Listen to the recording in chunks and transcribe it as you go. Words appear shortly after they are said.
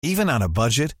Even on a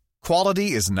budget,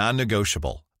 quality is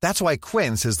non-negotiable. That's why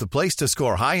Quince is the place to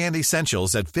score high-end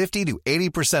essentials at 50 to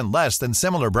 80% less than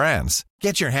similar brands.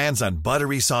 Get your hands on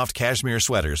buttery soft cashmere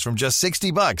sweaters from just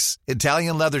 $60,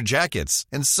 Italian leather jackets,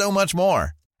 and so much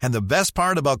more. And the best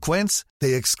part about Quince,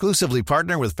 they exclusively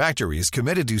partner with factories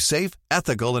committed to safe,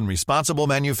 ethical, and responsible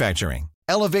manufacturing.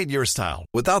 Elevate your style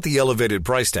without the elevated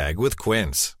price tag with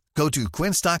Quince. Go to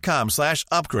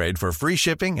quince.com/upgrade for free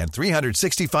shipping and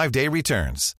 365-day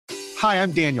returns. Hi,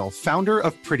 I'm Daniel, founder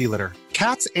of Pretty Litter.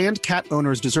 Cats and cat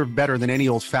owners deserve better than any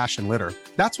old-fashioned litter.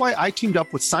 That's why I teamed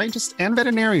up with scientists and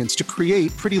veterinarians to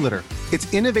create Pretty Litter.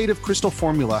 Its innovative crystal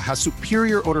formula has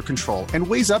superior odor control and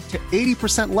weighs up to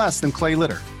 80% less than clay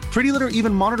litter. Pretty Litter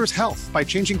even monitors health by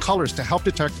changing colors to help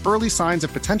detect early signs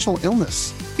of potential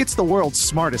illness. It's the world's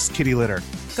smartest kitty litter.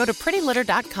 Go to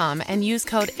prettylitter.com and use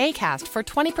code ACAST for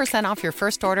 20% off your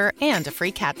first order and a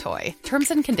free cat toy. Terms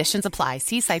and conditions apply.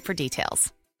 See site for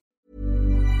details.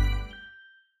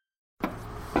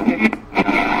 No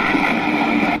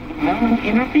one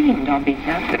intervened on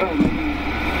behalf of...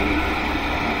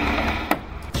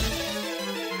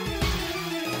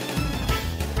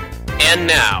 And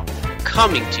now,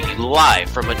 coming to you live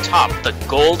from atop the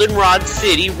Goldenrod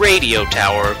City radio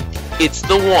tower, it's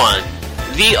the one,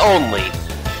 the only,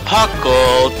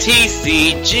 Puckle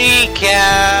TCG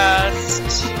Cast!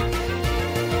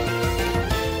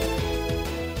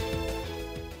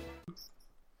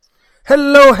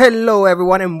 Hello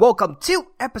everyone, and welcome to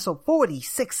episode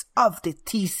 46 of the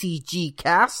TCG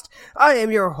Cast. I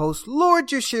am your host, Lord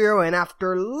Yoshiro, and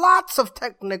after lots of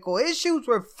technical issues,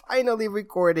 we're finally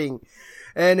recording.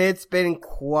 And it's been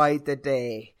quite the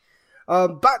day.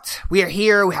 But we are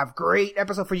here, we have a great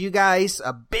episode for you guys.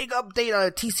 A big update on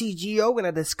the TCGO, we're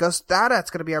gonna discuss that.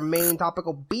 That's gonna be our main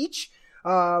topical beach.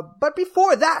 But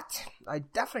before that, I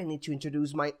definitely need to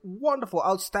introduce my wonderful,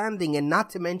 outstanding, and not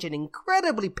to mention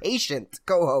incredibly patient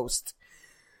co-host.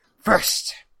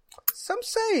 First, some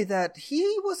say that he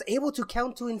was able to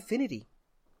count to infinity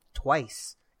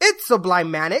twice. It's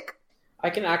Sublime Manic. I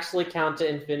can actually count to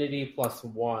infinity plus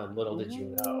one, little did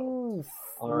you know.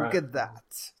 Look at that.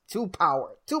 Too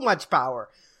much power.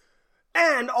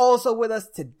 And also with us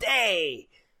today,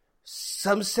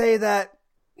 some say that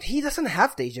he doesn't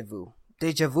have deja vu.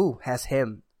 Deja vu has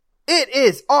him. It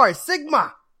is our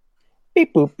Sigma.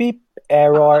 Beep boop beep.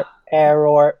 Error.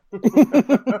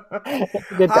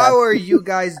 How are you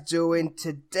guys doing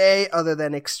today, other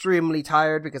than extremely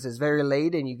tired because it's very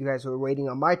late and you guys were waiting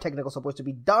on my technical support to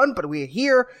be done, but we're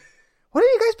here. What have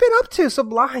you guys been up to,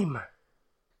 Sublime?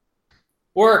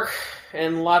 Work,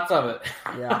 and lots of it.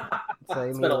 Yeah,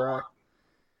 same here.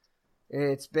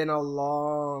 It's been a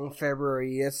long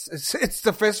February. It's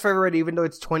the first February, even though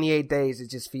it's 28 days, it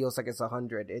just feels like it's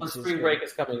 100. Spring break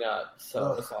is coming up,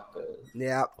 so it's all good.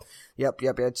 Yep.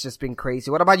 It's just been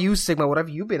crazy. What about you, Sigma? What have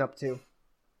you been up to?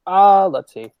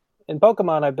 Let's see. In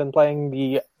Pokemon, I've been playing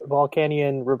the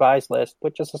Volcanion revised list,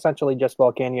 which is essentially just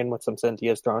Volcanion with some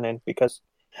Cynthias thrown in, because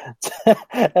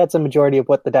that's a majority of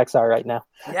what the decks are right now.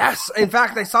 Yes, in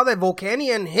fact, I saw that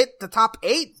Volcanion hit the top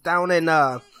 8 down in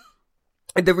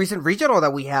the recent regional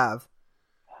that we have.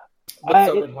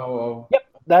 Yep,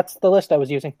 that's the list I was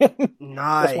using.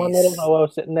 Nice. Just one little Ho-Oh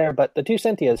sitting there, but the 2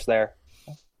 Cynthias there.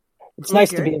 It's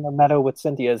nice to be in a meadow with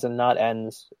Cynthias and not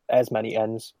Ns, as many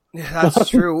Ns. Yeah, that's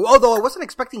true. Although I wasn't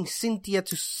expecting Cynthia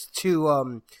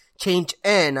to change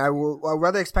N. I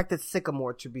rather expected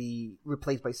Sycamore to be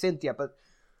replaced by Cynthia, but...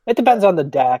 It depends on the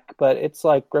deck, but it's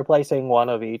like replacing one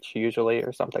of each usually,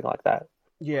 or something like that.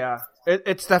 Yeah,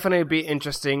 it's definitely be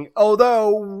interesting. Although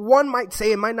one might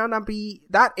say it might not be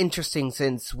that interesting,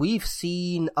 since we've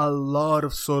seen a lot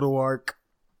of Zoroark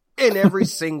in every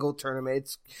single tournament.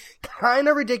 It's kind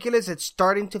of ridiculous. It's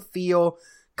starting to feel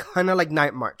kind of like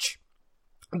Night March.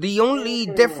 The only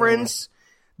difference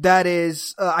that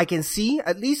is I can see,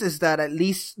 at least, is that at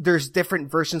least there's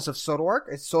different versions of Zoroark.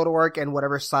 It's Zoroark and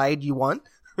whatever side you want.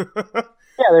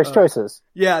 Yeah, there's choices.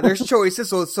 Yeah, there's choices.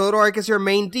 So Zoroark is your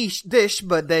main dish,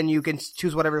 but then you can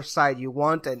choose whatever side you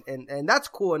want, and that's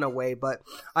cool in a way. But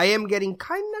I am getting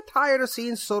kind of tired of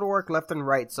seeing Zoroark left and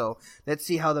right. So let's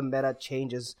see how the meta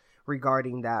changes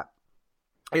regarding that.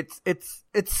 It's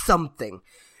something.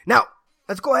 Now,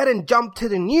 let's go ahead and jump to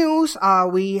the news.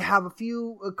 We have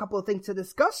a couple of things to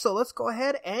discuss, so let's go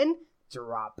ahead and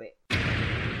drop it.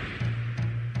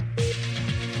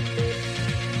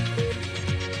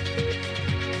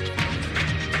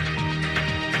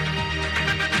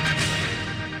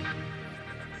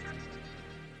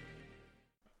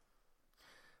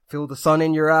 Feel the sun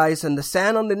in your eyes and the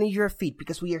sand underneath your feet,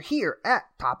 because we are here at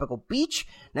Topical Beach.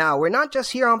 Now, we're not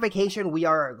just here on vacation, we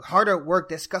are hard at work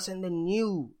discussing the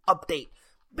new update,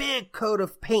 big coat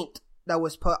of paint that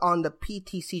was put on the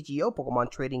PTCGO,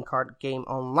 Pokemon Trading Card Game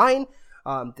Online.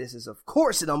 This is, of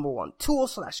course, the number one tool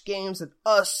 / games that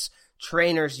us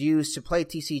trainers use to play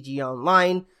TCG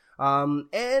Online. And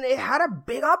it had a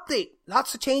big update.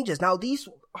 Lots of changes. Now, these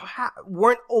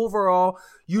weren't overall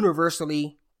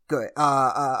universally good,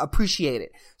 appreciated.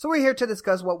 So we're here to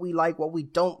discuss what we like, what we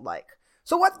don't like.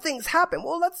 So what things happen?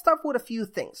 Well, let's start with a few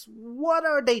things. What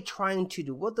are they trying to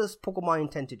do? What does Pokemon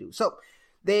intend to do? So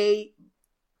they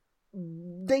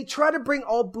try to bring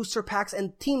all booster packs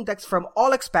and team decks from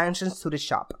all expansions to the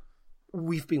shop.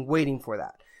 We've been waiting for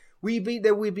that. We've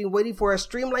been waiting for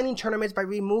streamlining tournaments by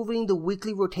removing the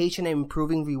weekly rotation and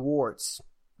improving rewards.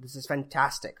 This is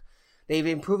fantastic. They've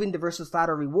improving the versus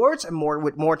ladder rewards and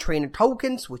with more trainer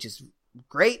tokens, which is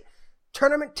great.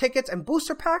 Tournament tickets and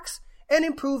booster packs, and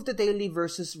improve the daily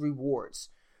versus rewards.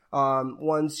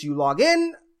 Once you log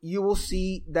in, you will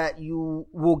see that you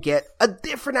will get a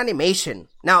different animation.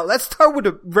 Now, let's start with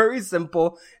a very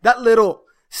simple, that little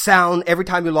sound every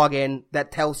time you log in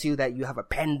that tells you that you have a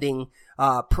pending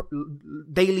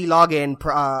daily login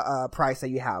price that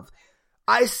you have.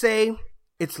 I say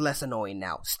it's less annoying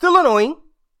now. Still annoying,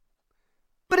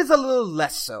 but it's a little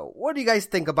less so. What do you guys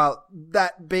think about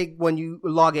that big when you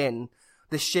log in?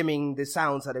 The shimming, the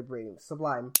sounds that it brings.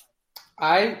 Sublime.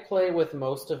 I play with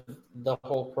most of the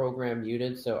whole program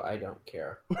muted, so I don't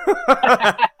care.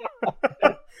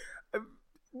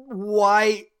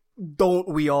 Why don't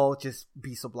we all just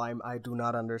be Sublime? I do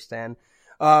not understand.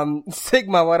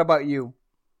 Sigma, what about you?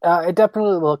 It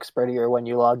definitely looks prettier when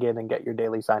you log in and get your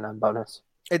daily sign-on bonus.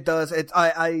 It does.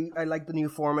 I like the new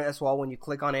format as well. When you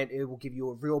click on it, it will give you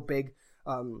a real big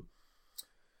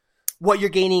what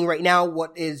you're gaining right now,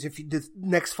 what is if you, the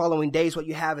next following days, what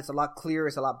you have is a lot clearer,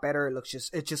 it's a lot better.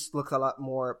 It just looks a lot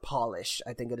more polished.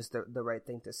 I think it is the right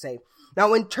thing to say.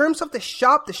 Now, in terms of the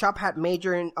shop had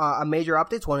major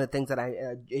updates. One of the things that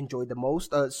I enjoyed the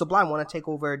most. Sublime, want to take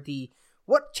over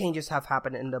what changes have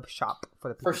happened in the shop for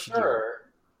the PTCG? For sure.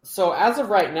 So as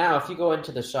of right now, if you go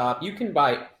into the shop, you can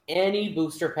buy any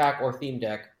booster pack or theme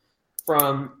deck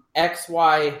from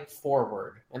XY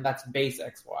forward, and that's base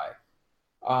XY.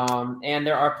 And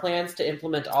there are plans to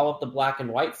implement all of the Black and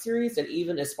White series, and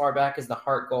even as far back as the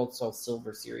Heart Gold, Soul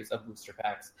Silver series of booster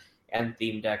packs and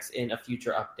theme decks in a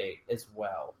future update as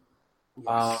well.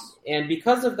 Yes. And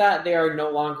because of that, they are no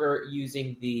longer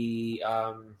using the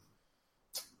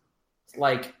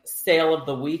sale of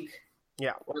the week.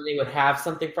 Yeah, where they would have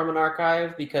something from an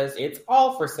archive, because it's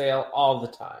all for sale all the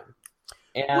time.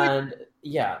 And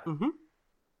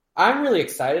I'm really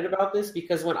excited about this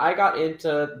because when I got into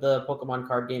the Pokemon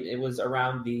card game, it was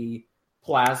around the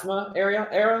Plasma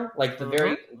era, like the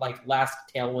very last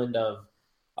tailwind of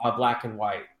Black and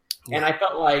White. Yeah. And I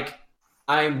felt like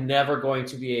I'm never going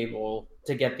to be able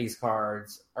to get these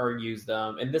cards or use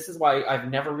them. And this is why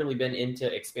I've never really been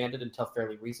into Expanded until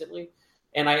fairly recently.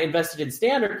 And I invested in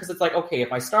Standard because it's like, okay,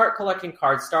 if I start collecting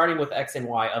cards starting with X and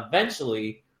Y,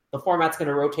 eventually the format's going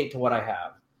to rotate to what I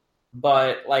have.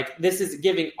 But, this is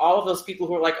giving all of those people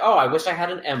who are like, oh, I wish I had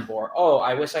an Emboar. Oh,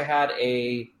 I wish I had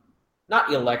not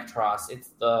Electros, it's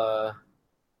the...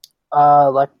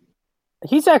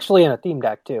 he's actually in a theme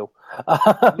deck, too.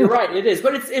 You're right, it is.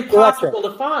 But it's impossible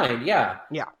to find, yeah.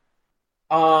 Yeah.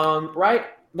 Right?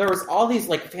 There was all these,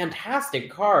 fantastic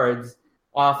cards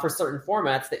for certain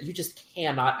formats that you just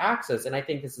cannot access. And I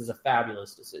think this is a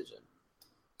fabulous decision.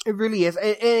 It really is.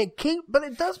 But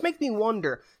it does make me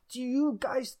wonder, do you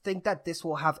guys think that this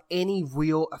will have any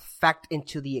real effect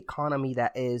into the economy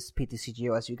that is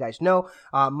PTCGO? As you guys know,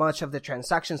 much of the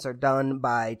transactions are done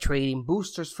by trading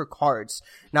boosters for cards.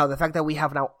 Now, the fact that we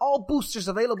have now all boosters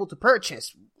available to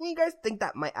purchase, do you guys think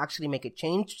that might actually make a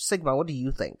change? Sigma, what do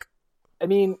you think? I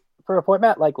mean, for a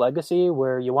format like Legacy,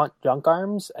 where you want junk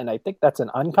arms, and I think that's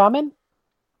an uncommon,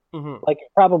 it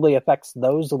probably affects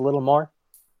those a little more.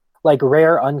 Like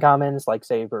rare uncommons, like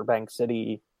say Burbank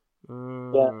City.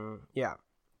 Yeah.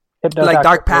 Hypno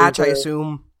Dark Patch, I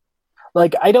assume.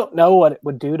 I don't know what it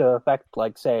would do to affect,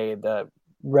 say, the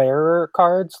rarer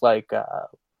cards,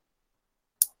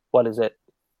 what is it?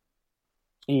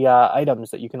 The items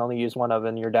that you can only use one of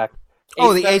in your deck.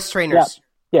 The Ace Trainers.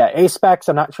 Yeah, Ace packs,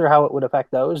 I'm not sure how it would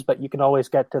affect those, but you can always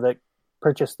get to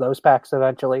purchase those packs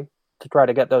eventually to try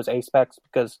to get those Ace packs,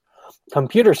 because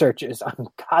computer search is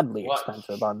ungodly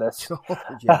expensive on this.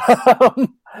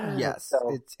 Yes.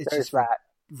 So it's just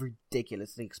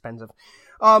ridiculously expensive.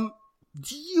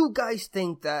 Do you guys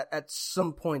think that at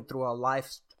some point through our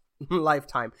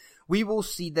lifetime, we will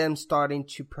see them starting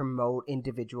to promote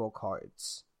individual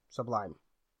cards? Sublime.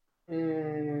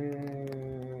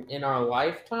 In our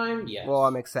lifetime, yes. Well,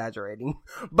 I'm exaggerating.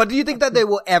 But do you think that they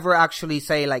will ever actually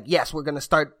say, like, yes, we're going to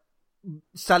start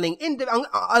selling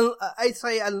I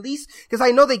say at least, because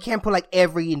I know they can't put like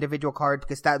every individual card,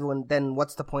 because that one, then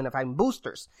what's the point of having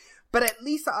boosters? But at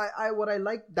least I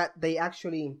like that they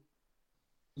actually...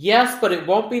 Yes, but it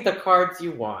won't be the cards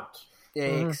you want.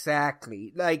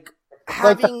 Exactly. Like,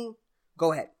 having...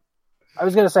 Go ahead. I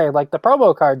was going to say, like, the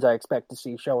promo cards I expect to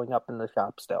see showing up in the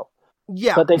shop still.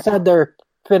 Yeah. But they said they're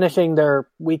finishing their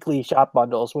weekly shop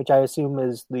bundles, which I assume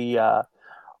is the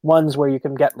ones where you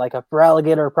can get, like, a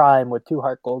Feraligatr Prime with 2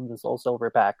 Heart Gold and Soul Silver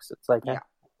packs. It's like,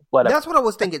 whatever. That's what I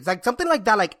was thinking. It's like something like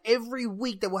that. Like, every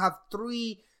week they will have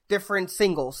 3 different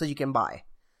singles that you can buy.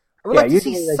 I would like to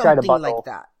see something like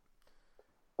that.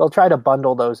 They'll try to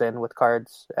bundle those in with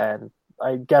cards, and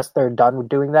I guess they're done with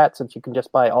doing that since you can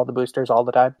just buy all the boosters all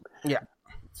the time. Yeah.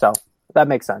 So, that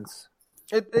makes sense.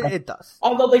 It does.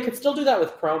 Although they could still do that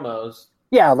with promos.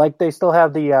 Yeah, like they still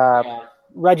have the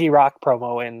Regirock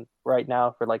promo in right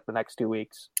now for like the next 2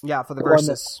 weeks. Yeah, for the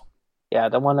Versus.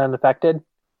 The one unaffected.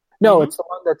 No, it's the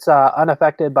one that's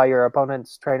unaffected by your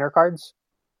opponent's trainer cards.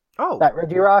 Oh. That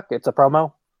Regirock, it's a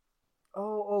promo.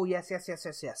 Oh, yes.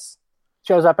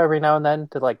 Shows up every now and then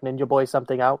to like Ninja Boy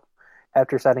something out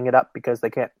after setting it up because they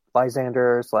can't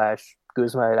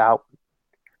Lysander/Guzma it out,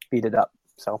 beat it up.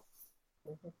 So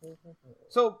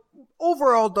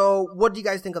overall, though, what do you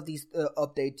guys think of these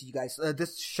updates? You guys,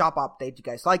 this shop update, you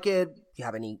guys like it? Do you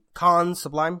have any cons,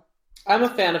 Sublime? I'm a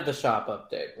fan of the shop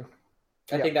update.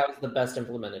 I think that was the best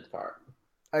implemented part.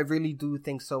 I really do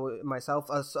think so myself.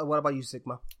 So what about you,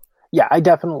 Sigma? Yeah, I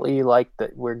definitely like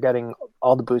that we're getting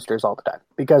all the boosters all the time.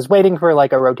 Because waiting for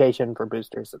like a rotation for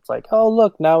boosters, it's like, oh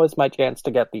look, now is my chance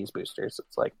to get these boosters.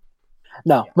 It's like,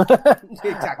 no.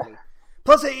 Exactly.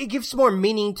 Plus, it gives more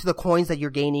meaning to the coins that you're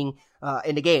gaining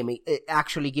in the game. It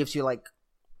actually gives you like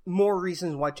more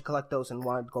reasons why to collect those and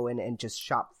want to go in and just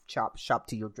shop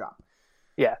to your drop.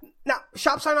 Yeah. Now,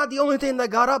 shops are not the only thing that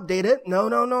got updated.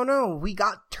 No. We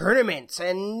got tournaments,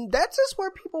 and that's just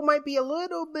where people might be a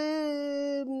little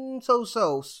bit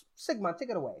so. Sigma, take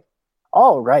it away.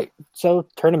 All right. So,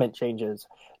 tournament changes.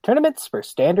 Tournaments for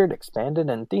Standard, Expanded,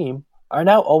 and Theme are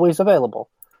now always available.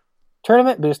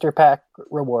 Tournament booster pack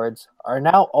rewards are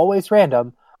now always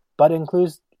random, but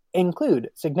include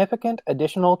significant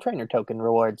additional trainer token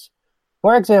rewards.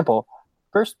 For example,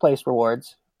 first place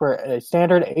rewards for a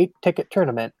standard 8-ticket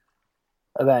tournament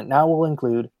event now will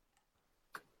include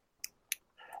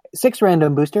 6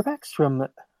 random booster packs from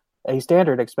a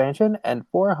standard expansion and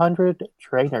 400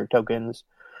 trainer tokens.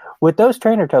 With those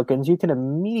trainer tokens, you can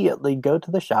immediately go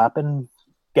to the shop and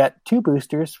get 2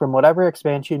 boosters from whatever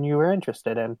expansion you are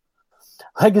interested in.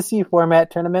 Legacy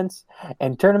format tournaments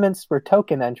and tournaments for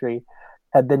token entry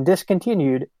have been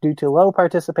discontinued due to low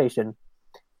participation.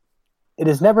 It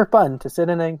is never fun to sit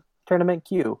in a tournament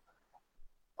queue,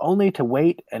 only to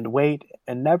wait and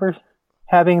never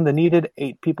having the needed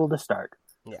 8 people to start.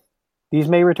 Yeah. These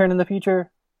may return in the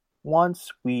future once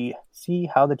we see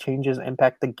how the changes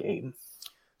impact the game.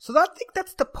 So I think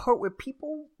that's the part where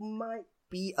people might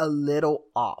be a little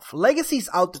off. Legacy's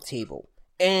out the table.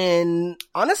 And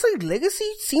honestly,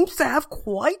 Legacy seems to have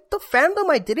quite the fandom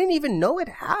I didn't even know it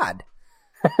had.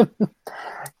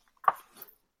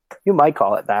 You might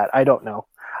call it that. I don't know.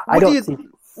 What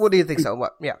do you think so?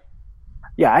 What? Yeah.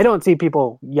 Yeah, I don't see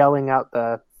people yelling out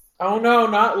the... Oh no,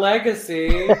 not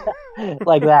Legacy!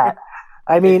 like that.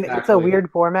 I mean, Exactly. It's a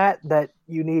weird format that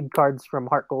you need cards from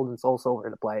Heart Gold and Soul Silver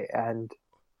to play, and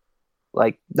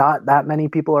like not that many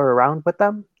people are around with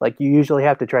them. Like you usually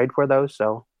have to trade for those,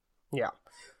 so... Yeah.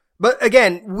 But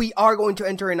again, we are going to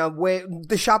enter in a way,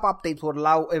 the shop updates will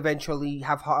allow eventually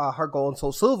have Heart Gold and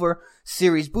Soul Silver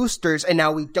series boosters, and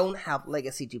now we don't have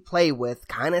Legacy to play with.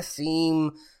 Kind of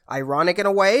seem ironic in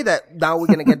a way that now we're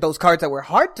going to get those cards that were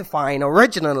hard to find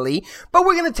originally, but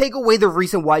we're going to take away the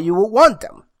reason why you would want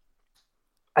them.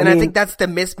 And I think that's the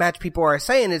mismatch people are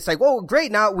saying. It's like, well,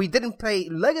 great, now we didn't play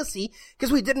Legacy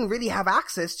because we didn't really have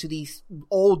access to these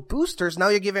old boosters. Now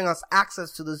you're giving us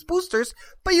access to these boosters,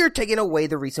 but you're taking away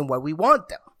the reason why we want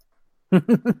them.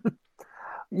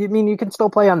 You mean you can still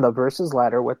play on the Versus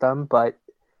ladder with them, but,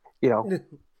 you know,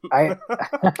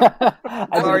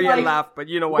 Sorry you laugh, but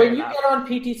you know why when you get on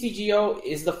PTCGO,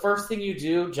 is the first thing you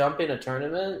do jump in a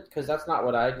tournament? Because that's not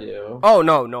what I do. Oh,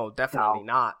 no, definitely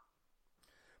not.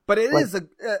 But it is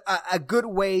a good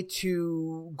way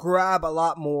to grab a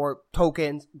lot more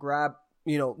tokens, grab,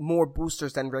 more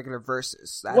boosters than regular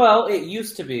Versus. Well, it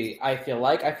used to be, I feel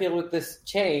with this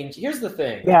change, here's the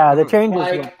thing. Yeah, the change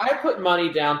like, I put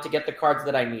money down to get the cards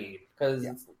that I need, because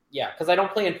I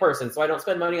don't play in person, so I don't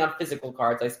spend money on physical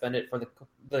cards, I spend it for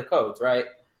the codes, right?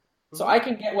 So I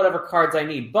can get whatever cards I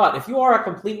need. But if you are a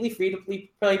completely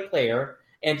free-to-play player,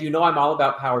 and you know I'm all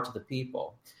about power to the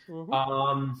people,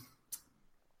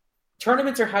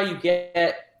 tournaments are how you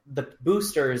get the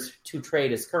boosters to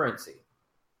trade as currency.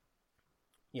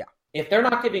 Yeah. If they're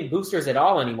not giving boosters at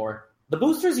all anymore, the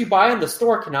boosters you buy in the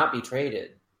store cannot be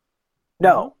traded.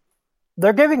 No.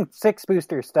 They're giving 6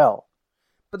 boosters still.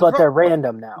 But they're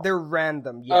random now. They're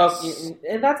random, yes.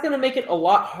 And that's going to make it a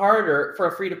lot harder for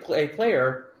a free-to-play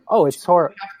player it's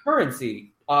horrible. have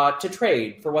currency to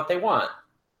trade for what they want.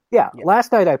 Yeah,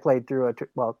 last night I played through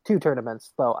 2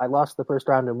 tournaments, though I lost the first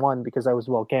round in one because I was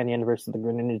Volcanion versus the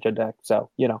Greninja deck, so,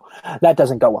 that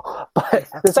doesn't go well. But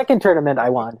the second tournament I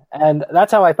won, and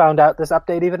that's how I found out this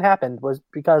update even happened, was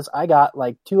because I got,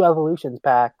 2 Evolutions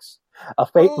packs, a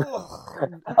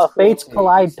Fates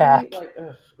Collide pack.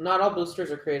 Not all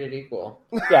boosters are created equal.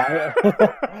 Yeah,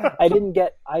 I didn't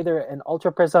get either an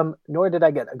Ultra Prism, nor did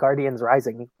I get a Guardians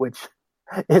Rising, which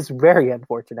is very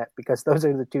unfortunate, because those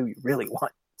are the 2 you really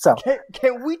want. So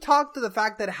can we talk to the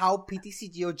fact that how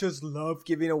PTCGO just love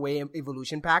giving away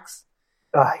evolution packs?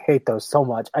 I hate those so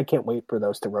much. I can't wait for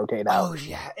those to rotate out. Oh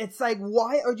yeah, it's like,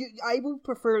 why are you? I would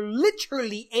prefer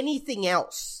literally anything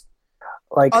else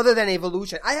other than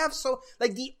evolution. I have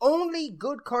the only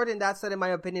good card in that set, in my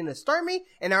opinion, is Starmie,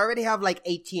 and I already have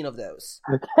 18 of those.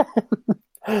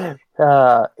 And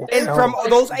from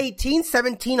those 18,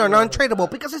 17 are non-tradable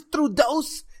because it's through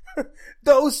those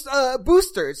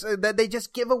boosters that they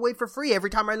just give away for free every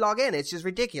time I log in. It's just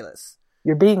ridiculous.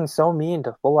 You're being so mean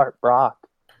to Full Art Brock.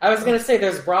 I was going to say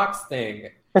there's Brock's thing.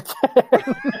 Brock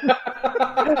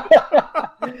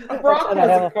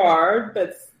has a card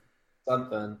that's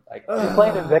something. You're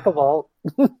playing Invicavolt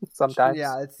sometimes.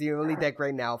 Yeah, it's the only deck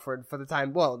right now for the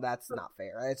time. Well, that's not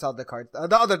fair. It's all the cards.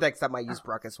 The other decks that might use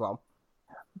Brock as well.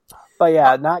 But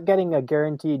yeah, not getting a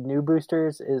guaranteed new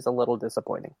boosters is a little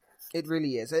disappointing. It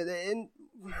really is. And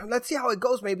let's see how it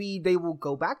goes. Maybe they will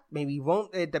go back. Maybe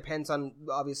won't. It depends on,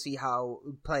 obviously, how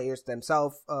players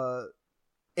themselves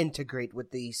integrate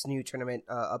with these new tournament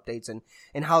updates and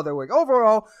how they work.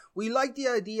 Overall, we like the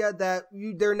idea that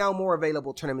they're now more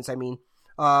available. Tournaments,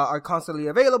 are constantly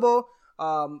available.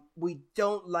 We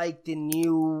don't like the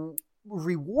new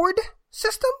reward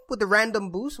system with the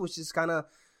random boost, which is kind of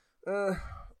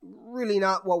really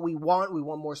not what we want. We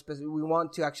want more specific. We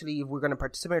want to actually, if we're going to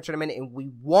participate in a tournament and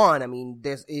we won,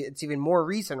 it's even more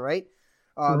reason, right?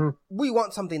 We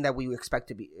want something that we expect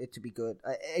to be good.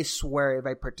 I swear, if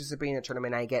I participate in a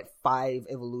tournament, I get 5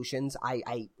 evolutions,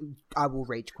 I will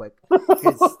rage quit.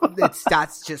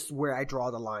 That's just where I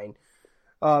draw the line.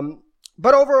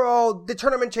 But overall, the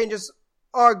tournament changes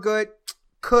are good.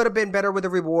 Could have been better with the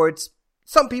rewards.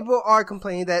 Some people are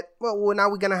complaining that, well, now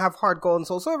we're going to have hard gold and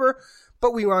soul silver,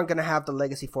 but we aren't going to have the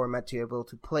legacy format to be able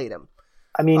to play them.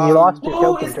 I mean, you lost your Who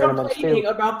token is tournaments complaining too.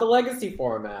 about the legacy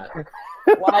format?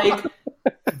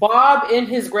 Bob in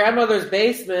his grandmother's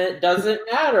basement doesn't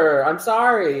matter. I'm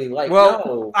sorry.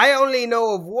 No. I only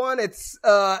know of one. It's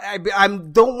I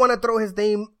don't want to throw his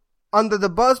name under the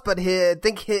bus, but I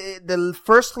think the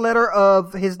first letter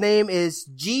of his name is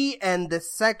G, and the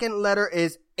second letter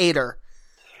is Ader.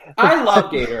 I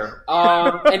love Gator.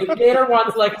 And if Gator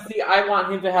wants legacy, I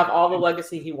want him to have all the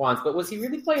legacy he wants. But was he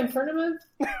really playing tournaments?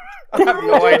 I have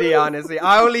no idea, honestly.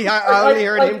 I only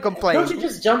heard him complain. Don't you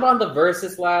just jump on the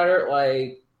versus ladder?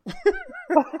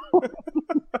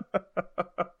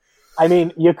 I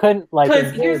mean, you couldn't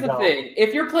Because here's the thing: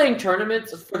 if you're playing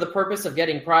tournaments for the purpose of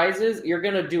getting prizes, you're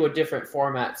gonna do a different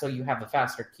format so you have a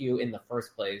faster queue in the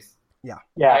first place. Yeah.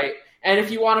 Right? And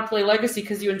if you want to play legacy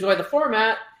because you enjoy the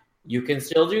format, you can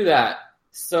still do that.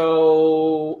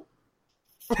 So,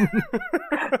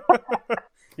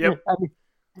 yep. I mean,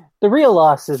 the real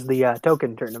loss is the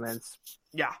token tournaments.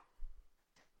 Yeah.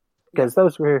 Because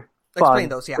those were Explain fun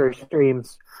those, yeah. for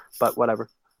streams, but whatever.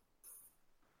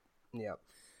 Yeah.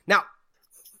 Now,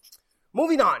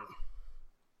 moving on.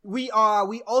 We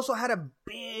also had a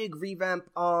big revamp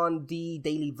on the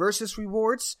daily versus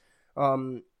rewards.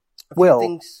 What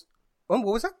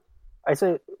was that? I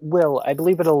say I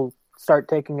believe it'll start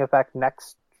taking effect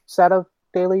next set of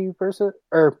daily versus,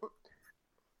 or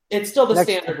it's still the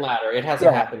standard ladder. It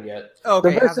hasn't happened yet.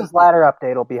 Okay, the versus ladder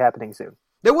update will be happening soon.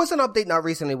 There was an update not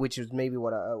recently, which is maybe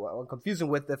what I'm confusing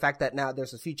with the fact that now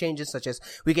there's a few changes, such as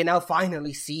we can now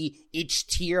finally see each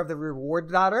tier of the reward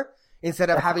ladder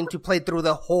instead of having to play through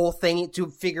the whole thing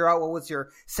to figure out what was your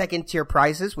second tier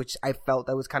prizes, which I felt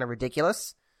that was kind of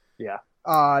ridiculous. Yeah.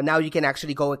 Now you can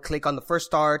actually go and click on the 1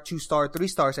 star, 2 star, 3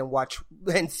 stars and watch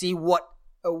and see what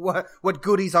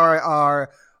goodies are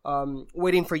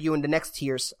waiting for you in the next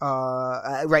tiers.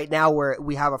 Right now where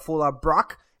we have a full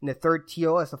Brock in the third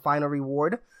tier as the final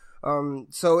reward.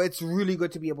 So it's really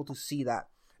good to be able to see that.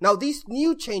 Now, these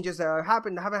new changes that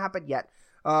haven't happened yet.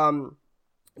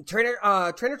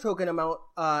 Trainer token amount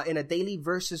in a daily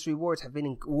versus rewards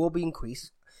will be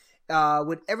increased.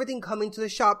 With everything coming to the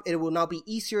shop, it will now be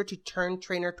easier to turn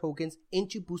trainer tokens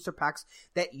into booster packs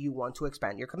that you want to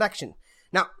expand your collection.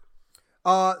 Now,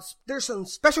 there's some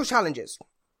special challenges.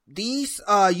 These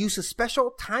use a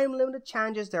special time-limited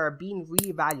challenges that are being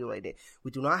reevaluated.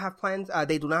 We do not have plans.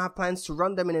 They do not have plans to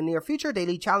run them in the near future.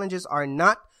 Daily challenges are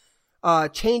not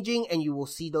changing, and you will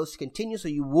see those continue. So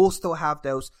you will still have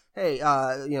those. Hey,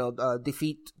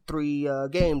 defeat 3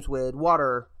 games with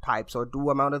water types, or do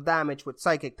amount of damage with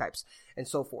psychic types, and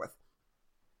so forth.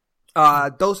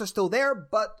 Those are still there,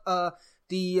 but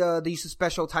these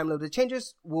special time-limited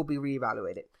changes will be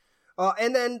reevaluated.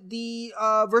 And then the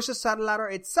versus saddle ladder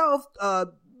itself,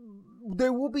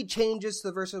 there will be changes to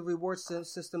the versus rewards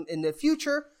system in the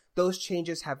future. Those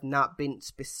changes have not been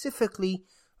specifically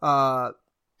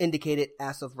indicated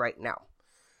as of right now.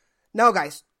 Now,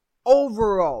 guys,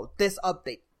 overall, this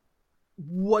update,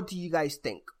 what do you guys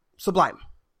think? Sublime.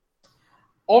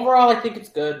 Overall, I think it's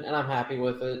good, and I'm happy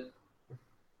with it.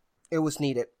 It was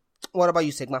needed. What about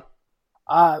you, Sigma?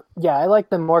 Yeah, I like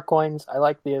the more coins. I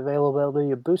like the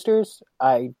availability of boosters.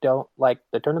 I don't like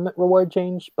the tournament reward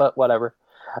change, but whatever.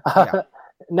 Yeah.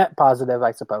 Net positive,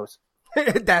 I suppose.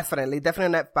 Definitely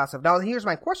net positive. Now, here's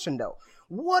my question, though.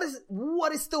 What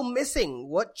is still missing?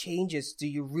 What changes do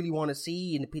you really want to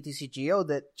see in the PTCGO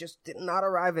that just did not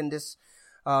arrive in this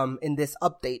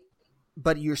update,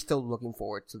 but you're still looking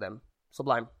forward to them?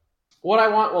 Sublime. What I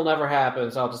want will never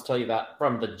happen, so I'll just tell you that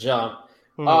from the jump.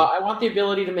 I want the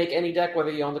ability to make any deck,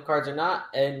 whether you own the cards or not,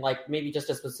 and like maybe just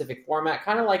a specific format,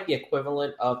 kind of like the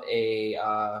equivalent of a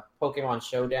Pokemon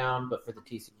Showdown, but for the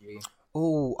TCG.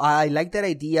 Oh, I like that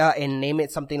idea, and name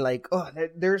it something like,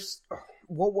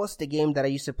 what was the game that I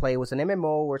used to play? It was an MMO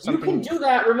or something? You can do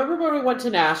that. Remember when we went to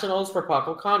Nationals for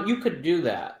PuckleCon? You could do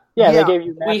that. Yeah, they gave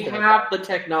you that. We have the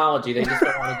technology. They just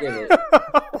don't want to give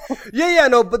it.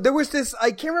 No, but there was this,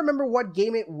 I can't remember what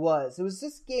game it was. It was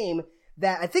this game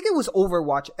that, I think it was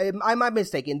Overwatch. I might be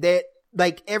mistaken. That,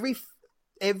 like, every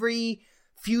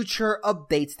future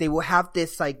updates, they will have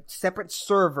this, like, separate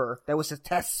server that was a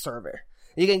test server.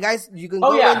 You can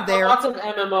go in there. Lots of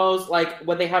MMOs, like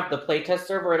when they have the playtest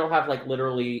server, it'll have like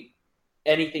literally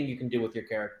anything you can do with your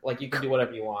character. Like you can do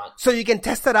whatever you want. So you can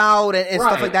test it out and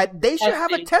stuff like that. They should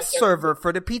have a test server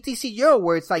for the PTCGO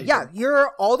where it's like, here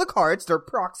are all the cards. They're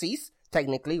proxies,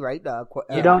 technically, right?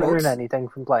 You don't earn anything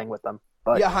from playing with them.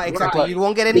 But yeah, exactly. You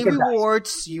won't get any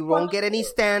rewards. You won't get any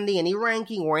standing, any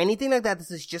ranking, or anything like that.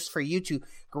 This is just for you to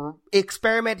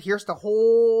experiment. Here's the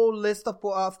whole list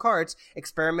of cards.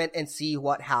 Experiment and see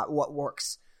what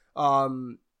works.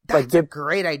 That's a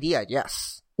great idea.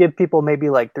 Yes. Give people maybe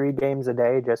like 3 games a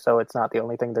day, just so it's not the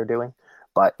only thing they're doing.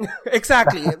 But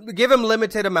exactly, give them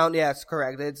limited amount. Yes,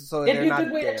 correct. It'd be a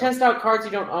good way to test out cards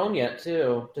you don't own yet,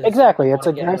 too. Exactly, it's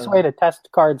a nice way to test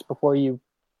cards before you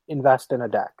invest in a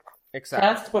deck. Exactly.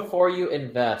 Test before you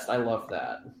invest. I love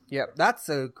that. Yeah, that's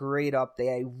a great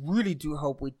update. I really do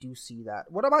hope we do see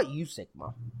that. What about you,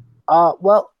 Sigma?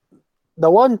 Well, the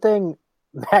one thing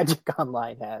Magic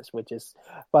Online has, which is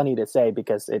funny to say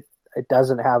because it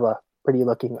doesn't have a pretty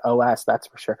looking OS, that's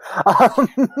for sure.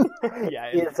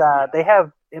 They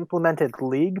have implemented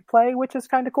league play, which is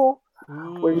kind of cool.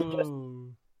 Where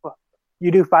you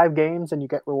do 5 games and you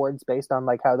get rewards based on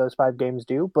like how those 5 games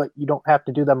do, but you don't have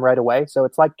to do them right away. So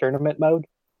it's like tournament mode,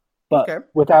 but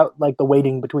without like the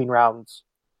waiting between rounds.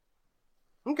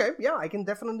 Okay, yeah, I can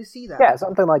definitely see that. Yeah,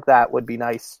 something like that would be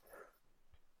nice.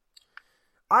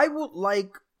 I would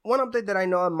like one update that I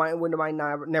know I might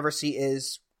never see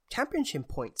is championship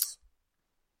points.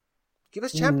 Give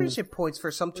us championship points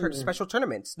for some special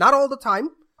tournaments. Not all the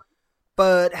time,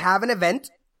 but have an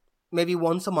event, maybe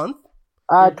once a month.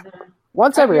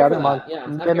 Once every other month,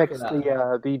 mimics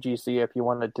the VGC if you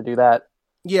wanted to do that.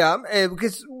 Yeah,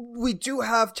 because we do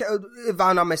have, if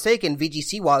I'm not mistaken,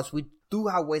 VGC-wise, we do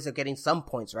have ways of getting some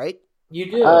points, right?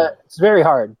 You do. It's very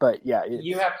hard, but yeah.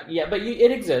 You have to,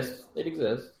 it exists. It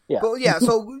exists. Yeah. But yeah,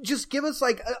 so just give us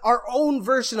like our own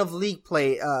version of league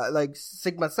play, like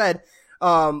Sigma said,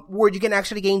 where you can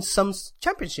actually gain some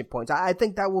championship points. I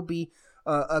think that will be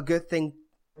a good thing.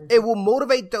 It will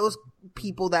motivate those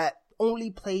people that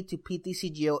only play to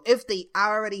PTCGO if they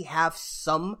already have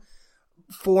some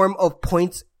form of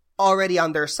points already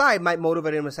on their side. Might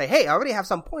motivate them to say, hey, I already have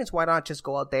some points, why not just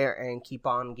go out there and keep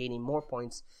on gaining more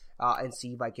points and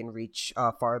see if I can reach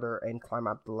farther and climb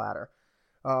up the ladder.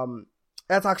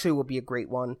 That actually would be a great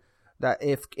one that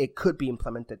if it could be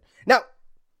implemented. Now,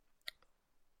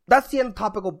 that's the end of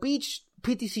Topical Beach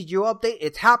PTCGO update.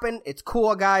 It's happened. It's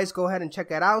cool, guys. Go ahead and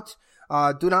check it out.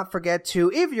 Do not forget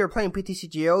to, if you're playing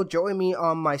PTCGO, join me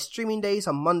on my streaming days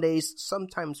on Mondays,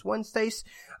 sometimes Wednesdays.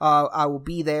 I will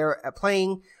be there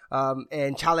playing,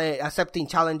 and accepting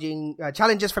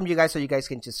challenges from you guys so you guys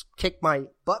can just kick my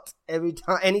butt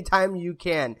anytime you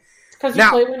can. Because you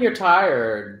play when you're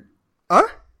tired. Huh?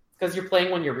 Because you're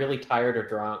playing when you're really tired or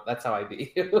drunk. That's how I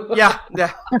beat you. Yeah.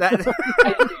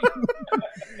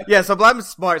 Yeah, Sublime is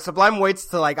smart. Sublime waits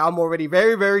till I'm already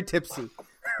very, very tipsy.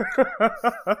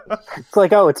 It's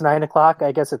like, it's 9 o'clock.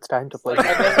 I guess it's time to play. I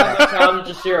guess I'm the challenge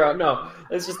to Shiro. No,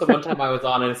 it's just the one time I was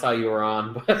on and I saw you were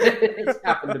on, but it just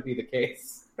happened to be the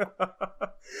case.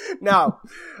 Now,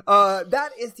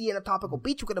 that is the end of Topical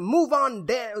Beach. We're going to move on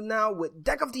now with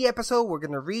Deck of the Episode. We're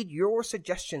going to read your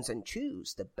suggestions and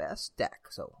choose the best deck.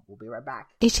 So we'll be right back.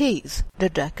 It is the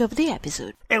Deck of the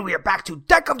Episode. And we are back to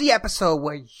Deck of the Episode,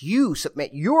 where you submit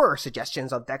your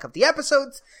suggestions of Deck of the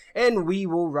Episodes, and we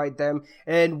will write them,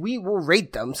 and we will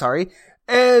rate them,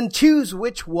 and choose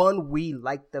which one we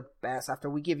like the best after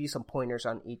we give you some pointers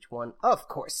on each one, of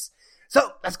course.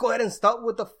 So, let's go ahead and start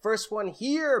with the first one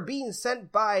here, being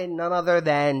sent by none other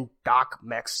than Doc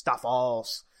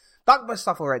McStuffles. Doc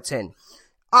McStuffles writes in,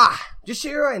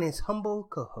 Yoshiro and his humble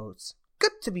co-hosts.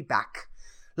 Good to be back.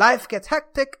 Life gets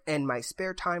hectic, and my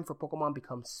spare time for Pokemon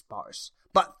becomes sparse.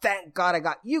 But thank God I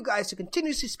got you guys to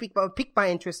continuously pique my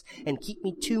interest and keep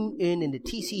me tuned in the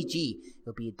TCG.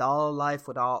 It'll be a dull life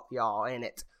without y'all in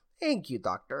it. Thank you,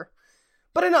 Doctor.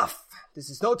 But enough. This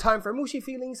is no time for mushy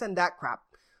feelings and that crap.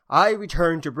 I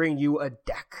return to bring you a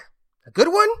deck. A good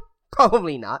one?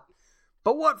 Probably not.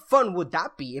 But what fun would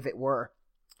that be if it were?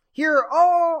 Here are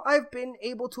all I've been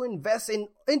able to invest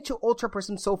into Ultra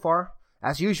Prism so far.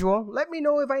 As usual, let me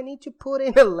know if I need to put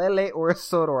in a Lele or a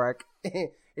Zoroark,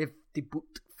 if the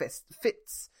boot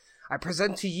fits. I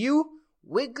present to you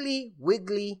Wiggly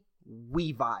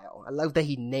Weavile. I love that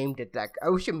he named the deck. I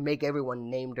wish you'd make everyone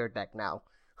name their deck now.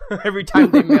 Every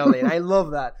time they mail in. I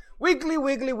love that. Wiggly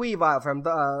Weavile from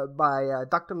by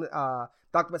Dr.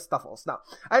 McStuffles. Now,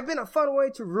 I've been a fun way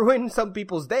to ruin some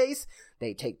people's days.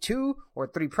 They take 2 or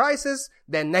 3 prizes,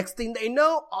 then next thing they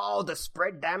know, all the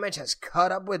spread damage has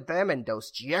caught up with them and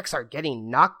those GX are getting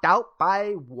knocked out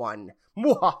by 1.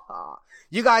 Mwahaha.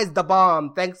 You guys the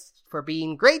bomb. Thanks for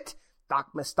being great.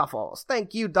 Doc McStuffles.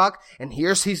 Thank you, Doc. And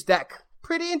here's his deck.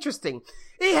 Pretty interesting.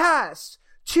 It has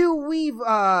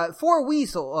 4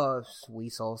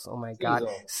 weasels, oh my god.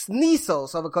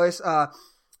 Sneasels, of course,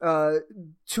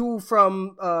 2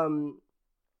 from,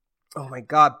 oh my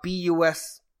god,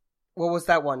 BUS, what was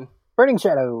that one? Burning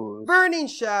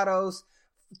Shadows.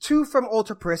 2 from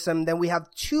Ultra Prism, then we have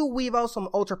 2 Weavils from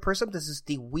Ultra Prism. This is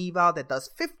the Weavile that does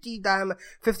 50 to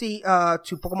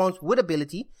Pokemons with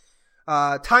ability,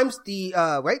 times the,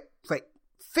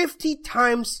 50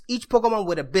 times each Pokemon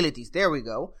with abilities, there we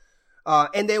go.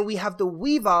 And then we have the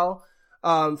Weavile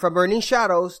from Burning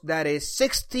Shadows that is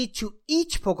 60 to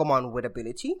each Pokemon with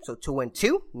ability. So 2 and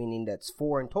 2, meaning that's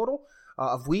 4 in total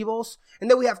of Weavils. And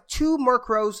then we have 2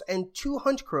 Murkrows and 2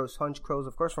 Hunchcrows. Hunchcrows,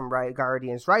 of course, from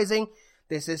Guardians Rising.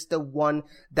 This is the one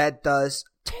that does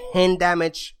 10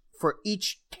 damage for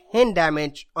each 10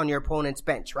 damage on your opponent's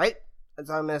bench, right? If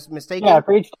I'm mistaken. Yeah,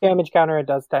 for each damage counter, it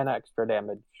does 10 extra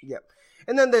damage. Yep.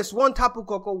 And then there's 1 Tapu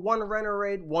Koko, 1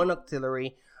 Renorade, 1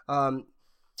 Octillery.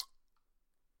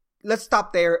 Let's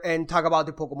stop there and talk about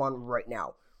the Pokemon right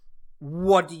now.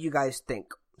 What do you guys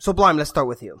think? Sublime, let's start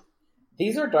with you.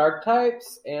 These are dark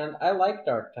types, and I like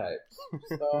dark types.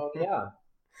 So, yeah.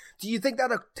 Do you think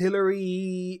that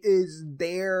Octillery is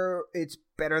there? It's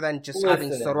better than just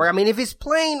having Zoroark? I mean, if he's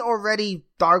playing already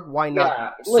dark, why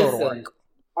not Zoroark?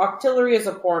 Octillery is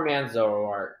a poor man's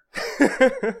Zoroark. If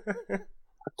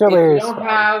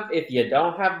you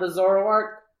don't have the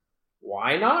Zoroark,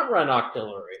 why not run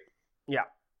Octillery? Yeah.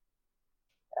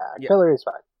 Octillery is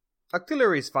fine.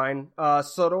 Octillery is fine.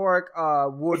 Zoroark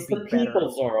would be better. It's the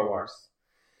people's Zoroark.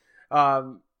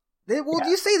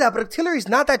 You say that, but Octillery is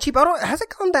not that cheap. Has it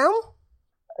gone down?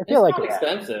 I feel like it's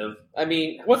not expensive. I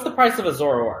mean, what's the price of a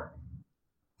Zoroark?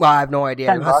 Well, I have no idea.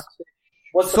 $10.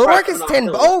 Zoroark is 10.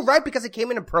 Oh, right, because it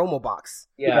came in a promo box.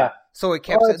 Yeah. So it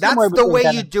kept. That's the way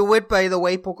you do it. By the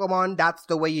way, Pokemon. That's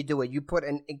the way you do it. You put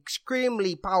an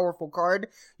extremely powerful card.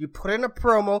 You put in a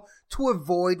promo to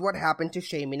avoid what happened to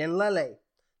Shaymin and Lele.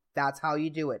 That's how you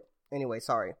do it. Anyway,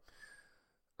 sorry,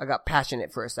 I got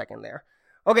passionate for a second there.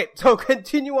 Okay, so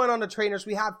continue on the trainers.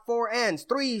 We have 4 Ants,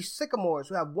 3 Sycamores.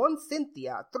 We have 1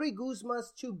 Cynthia, 3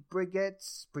 Guzmas, 2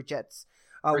 Brigettes,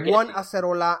 1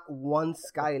 Acerola, 1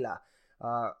 Skyla.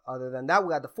 Other than that,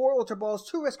 we got the 4 Ultra Balls,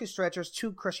 2 Rescue Stretchers,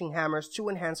 2 Crushing Hammers, 2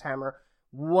 Enhanced Hammer,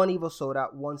 1 Evo Soda,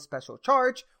 1 Special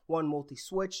Charge, 1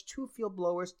 Multi-Switch, 2 Field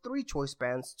Blowers, 3 Choice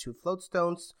Bands, 2 Float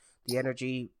Stones. The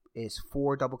energy is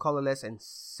 4 Double Colorless and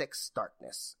 6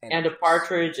 Darkness. And a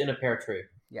partridge in a pear tree.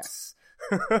 Yes.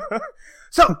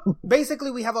 So basically,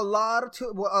 we have a lot of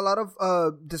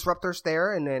disruptors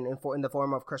there, and then in the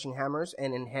form of Crushing Hammers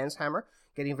and Enhanced Hammer,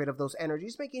 getting rid of those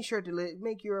energies, making sure to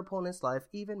make your opponent's life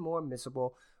even more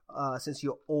miserable. Since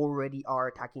you already are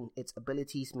attacking its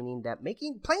abilities, meaning that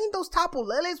playing those Tapu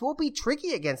Leles will be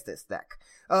tricky against this deck.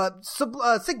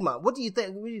 Sigma, what do you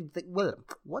think?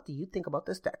 What do you think about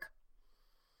this deck?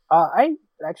 I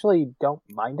actually don't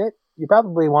mind it. You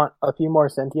probably want a few more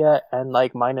Cynthia and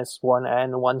like -1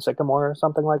 and 1 Sycamore or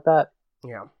something like that.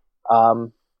 Yeah.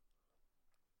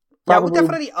 Yeah, we'll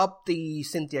definitely up the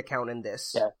Cynthia count in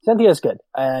this. Yeah, Cynthia's good.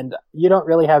 And you don't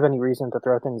really have any reason to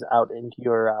throw things out into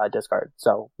your discard.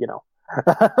 So, you know.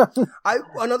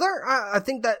 I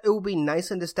think that it would be nice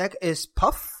in this deck is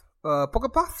Puff,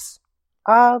 Poke Puffs.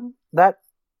 That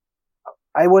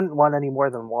I wouldn't want any more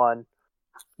than 1.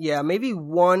 Yeah, maybe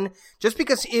 1, just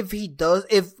because if he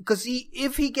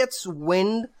gets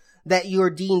wind that you're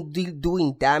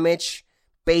doing damage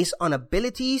based on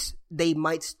abilities, they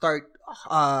might start,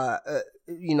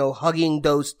 hugging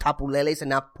those Tapu Leles and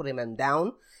not putting them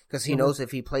down, because he knows if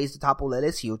he plays the Tapu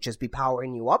Leles, he'll just be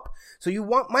powering you up. So you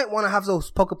might want to have those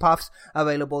Poke Puffs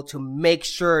available to make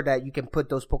sure that you can put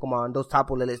those Pokemon, those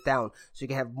Tapu Leles down, so you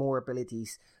can have more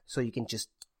abilities, so you can just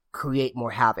create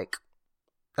more havoc.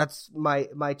 That's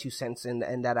my 2 cents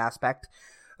in that aspect.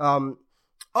 All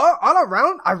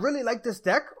around, I really like this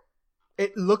deck.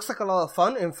 It looks like a lot of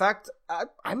fun. In fact,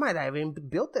 I might have even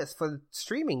built this for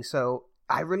streaming, so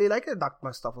I really like it, Dr.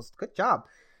 Mustafa. Good job.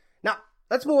 Now,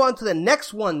 let's move on to the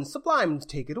next one. Sublime,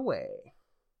 take it away.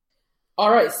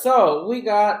 All right, so we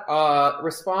got a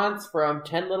response from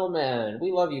 10 Little Men.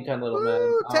 We love you, 10 Little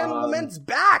Men. 10 Little Men's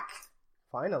back!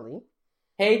 Finally.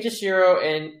 Hey, Jashiro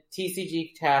and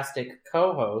TCG-tastic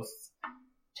co-hosts.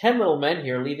 10 Little Men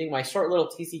here, leaving my short little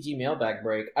TCG mailbag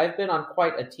break. I've been on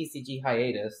quite a TCG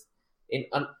hiatus.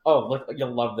 Look,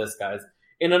 you'll love this, guys.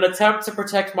 In an attempt to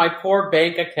protect my poor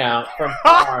bank account from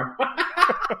harm.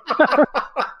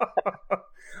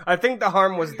 I think the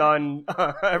harm was done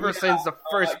since the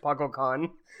first PuggleCon.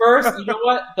 First, you know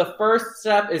what? The first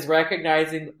step is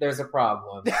recognizing there's a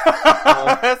problem.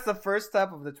 That's the first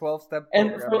step of the 12-step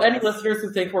program. And for any listeners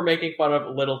who think we're making fun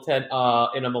of Little Ten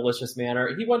in a malicious manner,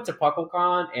 he went to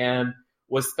PuggleCon and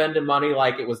was spending money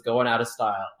like it was going out of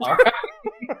style. All right?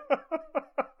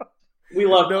 We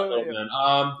love Little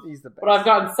Man. He's the best. But I've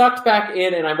gotten sucked back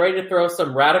in, and I'm ready to throw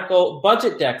some radical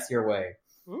budget decks your way.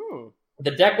 Ooh.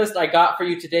 The deck list I got for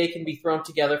you today can be thrown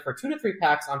together for 2 to 3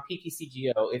 packs on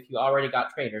PTCGO if you already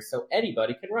got trainers, so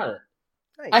anybody can run it.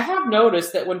 Nice. I have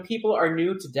noticed that when people are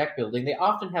new to deck building, they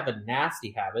often have a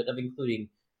nasty habit of including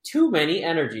too many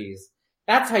energies.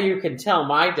 That's how you can tell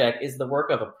my deck is the work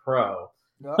of a pro.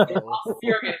 In all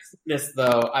seriousness,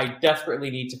 though, I desperately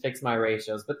need to fix my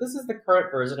ratios, but this is the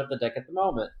current version of the deck at the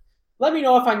moment. Let me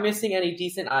know if I'm missing any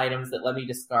decent items that let me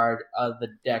discard. The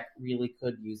deck really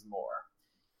could use more.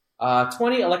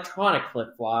 20 electronic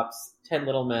flip-flops, 10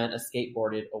 Little Men, a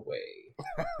skateboarded away.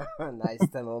 Nice,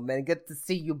 10 Little Men. Good to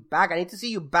see you back. I need to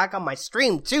see you back on my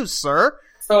stream, too, sir.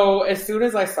 So, as soon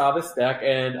as I saw this deck,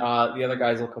 and the other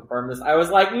guys will confirm this, I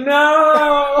was like,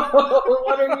 no!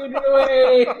 What are you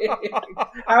doing?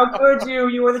 How could you?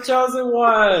 You were the chosen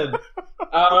one!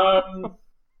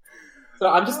 So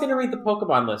I'm just going to read the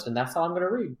Pokemon list, and that's all I'm going to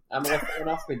read. I'm going to let someone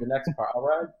else read the next part,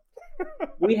 alright?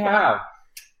 We have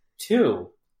 2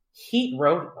 Heat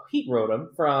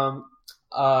Rotom from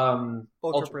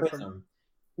Ultra Prism,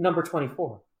 number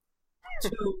 24. 2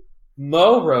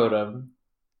 Mo Rotom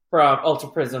from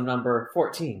Ultra Prism, number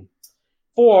 14.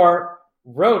 4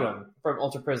 Rotom from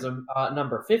Ultra Prism,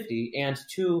 number 50. And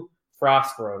 2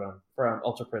 Frost Rotom from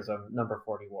Ultra Prism, number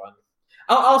 41.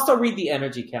 I'll also read the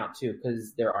energy count, too,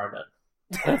 because there are none.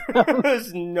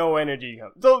 There's no energy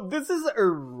count. So this is a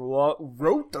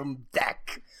Rotom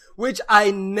deck, which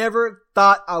I never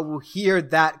thought I would hear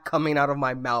that coming out of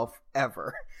my mouth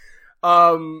ever.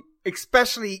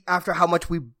 Especially after how much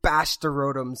we bashed the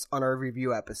Rotoms on our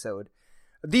review episode.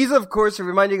 These, of course, to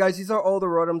remind you guys, these are all the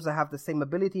Rotoms that have the same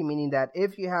ability, meaning that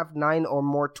if you have 9 or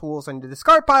more tools on the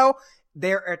discard pile,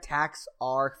 their attacks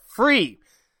are free.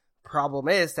 Problem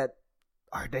is that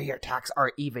their attacks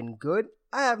are even good?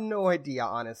 I have no idea,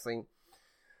 honestly.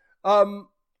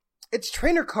 Its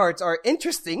trainer cards are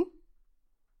interesting.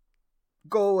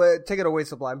 Go, take it away,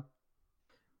 Sublime.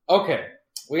 Okay,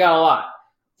 we got a lot.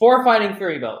 4 Fighting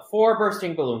Fury Belt, 4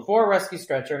 Bursting Balloon, 4 Rescue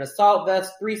Stretcher, an Assault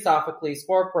Vest, 3 Sophocles,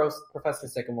 4 Professor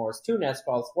Sycamores, 2 Nest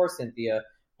Balls, 4 Cynthia,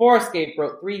 4 Escape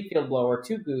Rope, 3 Field Blower,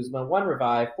 2 Guzma, 1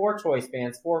 Revive, 4 Choice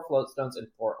Bands, 4 Float Stones, and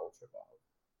 4 Ultra Ball.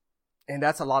 And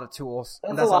that's a lot of tools. That's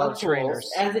and that's a lot of trainers.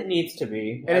 tools, as it needs to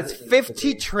be. And it's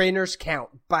 50 trainers count.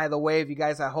 By the way, if you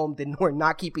guys at home were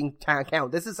not keeping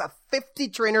count, this is a 50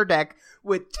 trainer deck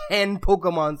with 10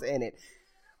 Pokemons in it.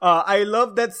 I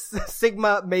love that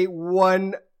Sigma made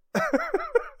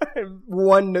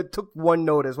took one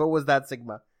notice. What was that,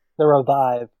 Sigma? The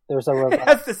Revive. There's a Revive.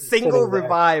 That's a single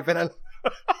Revive. And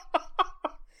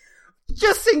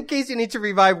just in case you need to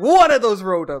revive one of those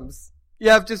Rotoms.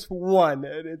 You have just one,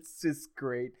 and it's just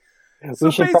great.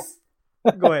 So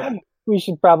go ahead. We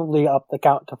should probably up the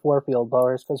count to 4 Field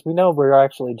Blowers, because we know we're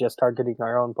actually just targeting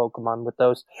our own Pokemon with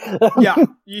those. Yeah,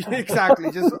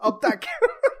 exactly. Just up that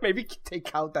count. Maybe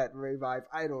take out that Revive.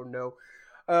 I don't know.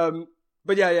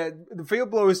 But yeah, the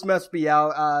Field Blowers must be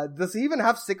out. Does he even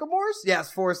have Sycamores?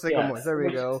 Yes, 4 Sycamores. Yes, there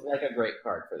we go. It's like a great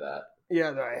card for that.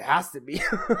 Yeah, it has to be.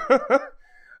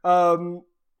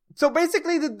 So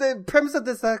basically, the premise of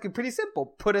this deck is pretty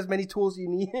simple. Put as many tools you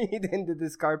need in the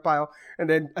discard pile, and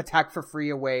then attack for free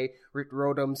away with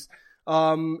Rotoms.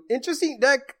 Interesting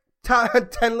deck.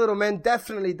 10 Little Men.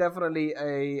 Definitely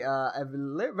a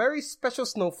very special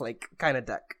snowflake kind of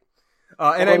deck.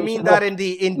 And I mean that in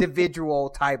the individual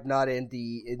type, not in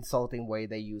the insulting way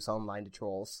they use online, the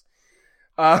trolls.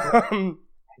 Know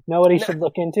what he should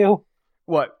look into?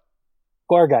 What?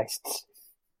 Gorgeists.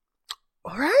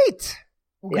 All right.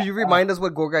 Could you remind us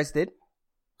what Gorgeist did?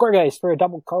 Gorgeist, for a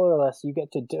double colorless, you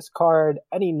get to discard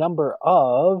any number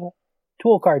of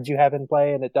tool cards you have in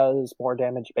play, and it does more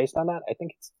damage based on that. I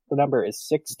think the number is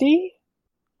 60.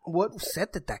 What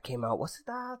set did that came out? Was it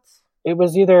that? It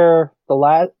was either the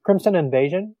last Crimson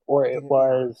Invasion, or it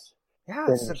was... Yeah,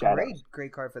 it's a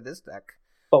great card for this deck.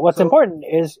 But what's important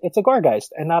is it's a Gorgeist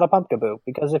and not a Pumpkaboo,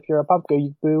 because if you're a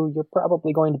Pumpkaboo, you're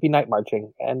probably going to be night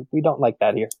marching, and we don't like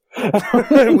that here.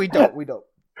 We don't.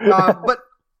 But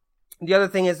the other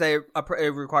thing is that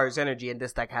it requires energy, and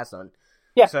this deck has none.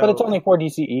 Yeah, but it's only 4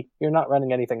 DCE. You're not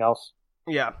running anything else.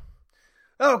 Yeah.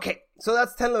 Okay, so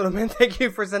that's 10 Little Men. Thank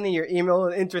you for sending your email.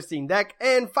 An interesting deck.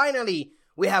 And finally,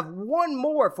 we have one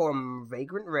more from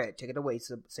Vagrant Red. Take it away,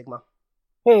 Sigma.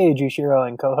 Hey, Jushiro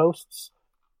and co-hosts.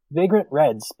 Vagrant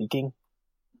Red speaking.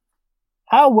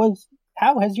 How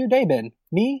has your day been?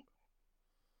 Me?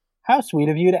 How sweet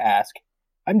of you to ask.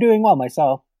 I'm doing well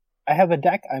myself. I have a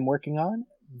deck I'm working on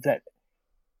that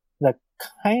the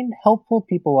kind, helpful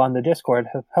people on the Discord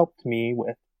have helped me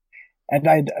with, and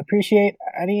I'd appreciate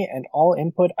any and all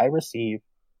input I receive.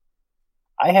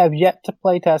 I have yet to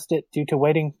playtest it due to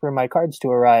waiting for my cards to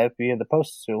arrive via the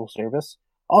postal service.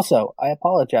 Also, I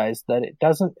apologize that it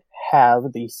doesn't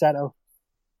have the set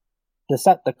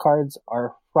the cards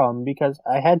are from, because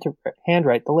I had to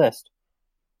handwrite the list.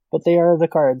 But they are the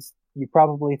cards you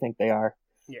probably think they are.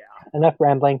 Yeah. Enough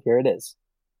rambling, here it is.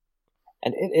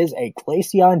 And it is a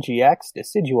Glaceon GX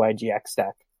Decidueye GX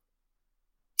deck.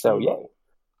 So, yay.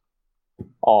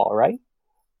 Alright.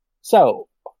 So,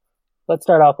 let's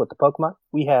start off with the Pokemon.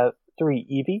 We have 3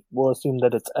 Eevee. We'll assume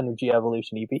that it's Energy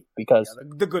Evolution Eevee, because... Yeah,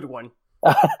 the good one.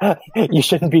 You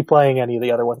shouldn't be playing any of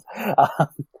the other ones.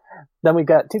 Then we've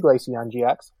got 2 Glaceon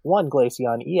GX, 1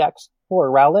 Glaceon EX, 4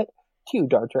 Rowlet, 2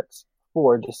 Dartrix,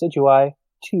 4 Decidueye,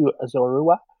 2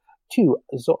 Zorua, 2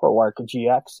 Zoroark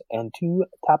GX, and 2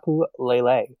 Tapu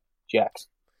Lele GX.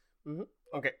 Mm-hmm.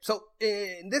 Okay, so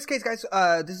in this case, guys,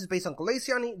 this is based on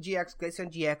Glaceon GX.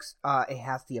 Glaceon GX, it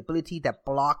has the ability that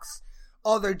blocks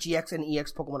other GX and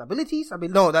EX Pokemon abilities. I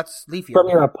mean, no, that's Leafeon. From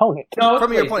your opponent. No,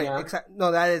 from your opponent.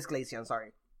 No, that is Glaceon,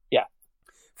 sorry. Yeah.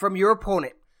 From your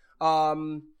opponent.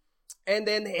 And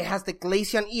then it has the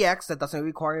Glaceon EX that doesn't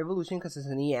require evolution because it's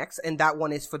an EX, and that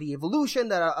one is for the evolution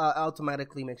that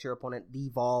automatically makes your opponent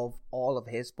devolve all of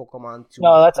his Pokemon to...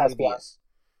 No, that's Espeon.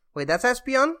 Wait, that's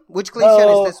Espeon? Which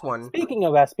Glaceon is this one? Speaking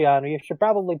of Espeon, you should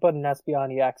probably put an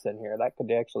Espeon EX in here. That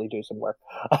could actually do some work.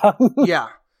 Yeah.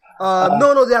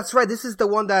 No, that's right. This is the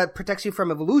one that protects you from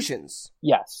evolutions.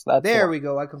 Yes, that's there we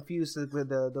go. I confused it with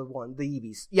the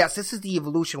Eevees. Yes, this is the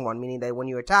evolution one, meaning that when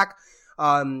you attack,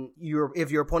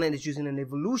 if your opponent is using an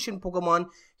evolution Pokemon,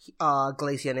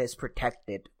 Glaceon is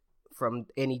protected from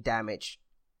any damage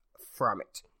from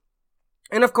it.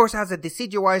 And of course, it has a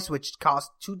Decidueye, which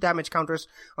costs 2 damage counters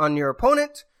on your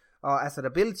opponent as an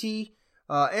ability,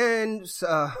 and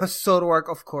Zoroark,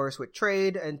 of course, with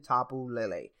trade, and Tapu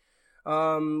Lele.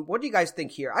 What do you guys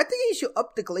think here? I think you should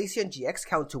up the Glaceon GX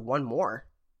count to 1 more.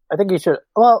 I think you should.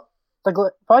 Well,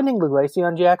 finding the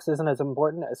Glaceon GX isn't as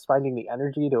important as finding the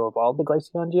energy to evolve the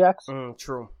Glaceon GX.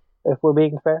 True. If we're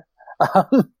being fair.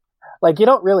 You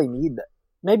don't really need that.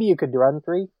 Maybe you could run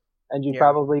 3, and you'd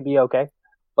probably be okay.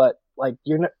 But, like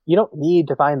you don't need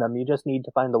to find them. You just need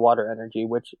to find the water energy,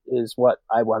 which is what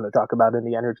I want to talk about in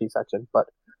the energy section. But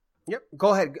yep,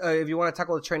 go ahead. If you want to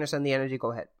tackle the trainers and the energy,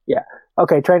 go ahead. Yeah.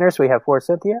 Okay, trainers. We have 4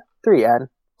 Cynthia, 3 Anne,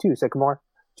 2 Sycamore,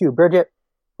 2 Bridget,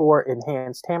 4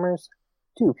 enhanced hammers,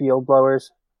 2 field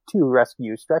blowers, 2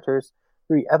 rescue stretchers,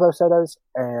 3 Evo sodas,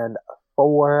 and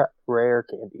 4 rare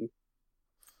candy.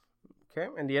 Okay,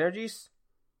 and the energies?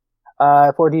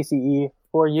 4 DCE,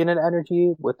 4 unit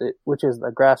energy, which is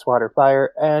the grass, water,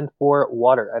 fire, and 4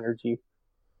 water energy.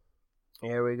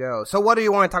 Here we go. So what do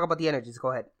you want to talk about the energies?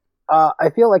 Go ahead. I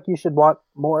feel like you should want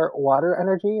more water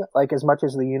energy, like as much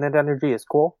as the unit energy is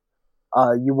cool.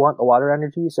 You want the water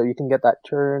energy so you can get that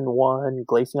turn 1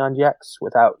 Glaceon GX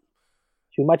without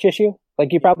too much issue.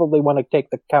 Like, you probably want to take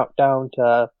the count down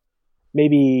to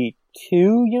maybe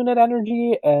 2 unit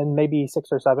energy and maybe 6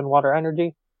 or 7 water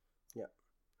energy. Yeah.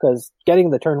 Because getting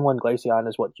the turn 1 Glaceon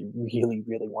is what you really,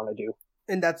 really want to do.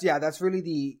 And that's really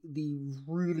the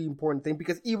really important thing,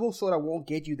 because Evil Soda won't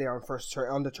get you there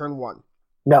on the turn 1.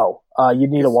 No, you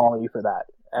need a Wally for that.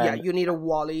 And you need a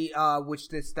Wally, which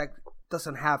this deck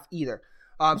doesn't have either.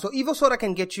 So Evil Soda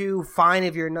can get you fine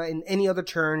if you're not in any other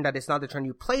turn that is not the turn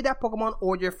you play that Pokemon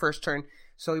or your first turn.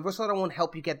 So Evil Soda won't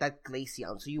help you get that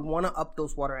Glaceon. So you want to up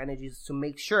those water energies to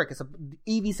make sure, because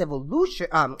Eevee's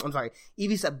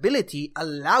Eevee's ability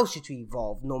allows you to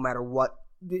evolve no matter what.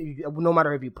 No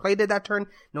matter if you played it that turn,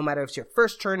 no matter if it's your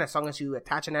first turn, as long as you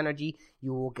attach an energy,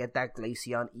 you will get that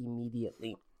Glaceon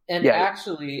immediately. And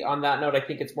actually, on that note, I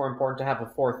think it's more important to have a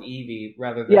 4th Eevee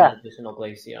rather than an additional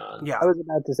Glaceon. Yeah, I was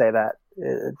about to say that.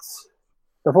 It's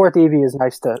the 4th Eevee is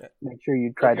nice to make sure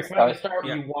you try to start.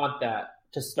 You want that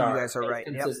to start you guys are right.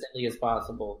 Consistently as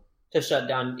possible. To shut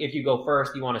down, if you go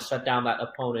first, you want to shut down that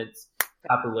opponent's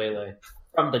Tapu Lele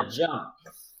from the jump.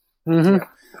 Mm-hmm.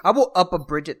 I will up a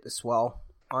Bridget as well,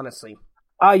 honestly.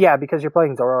 Yeah, because you're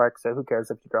playing Zoroark, so who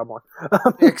cares if you draw more?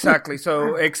 Exactly.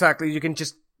 So you can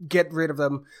just get rid of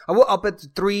them. I will up it to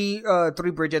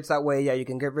 3 Bridgets. That way, you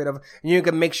can get rid of, and you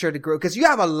can make sure to grow, because you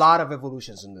have a lot of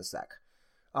evolutions in this deck.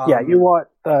 You want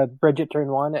Bridget turn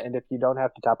 1, and if you don't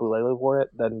have to Tapu Lele for it,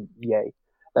 then yay.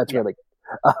 That's really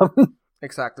good.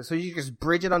 Exactly. So you just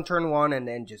bridge it on turn 1 and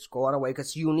then just go on away,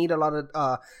 because you need a lot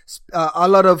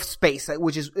of space,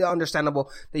 which is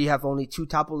understandable that you have only 2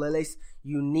 Tapu Leles.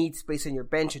 You need space in your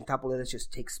bench, and Tapu Leles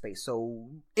just take space. So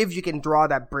if you can draw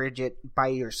that Bridget by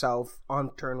yourself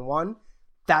on turn 1,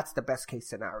 that's the best case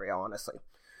scenario, honestly.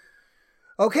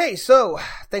 Okay, so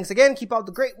thanks again. Keep up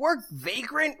the great work,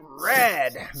 Vagrant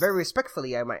Red. Very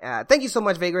respectfully, I might add. Thank you so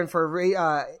much, Vagrant,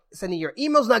 for sending your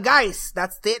emails. Now, guys,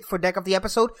 that's it for Deck of the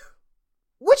Episode.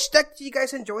 Which deck do you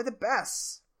guys enjoy the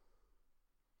best?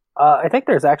 I think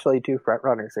there's actually 2 front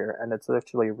runners here, and it's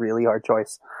actually a really hard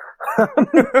choice.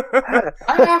 I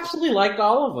actually like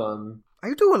all of them.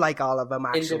 I do like all of them,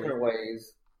 actually. In different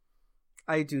ways.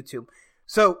 I do, too.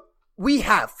 So, we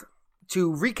have,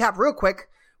 to recap real quick,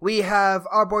 we have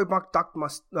our boy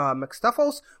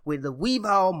McStuffles with the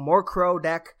Weavile Murkrow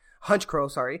deck,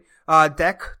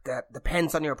 deck that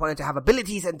depends on your opponent to have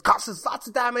abilities and causes lots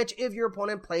of damage if your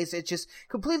opponent plays it. Just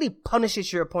completely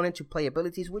punishes your opponent to play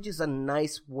abilities, which is a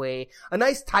nice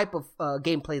type of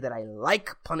gameplay that I like,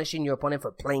 punishing your opponent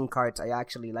for playing cards. I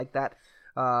actually like that.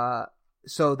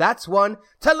 So that's one.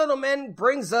 Ten Little Men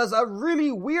brings us a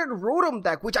really weird Rotom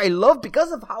deck, which I love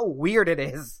because of how weird it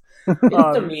is. It's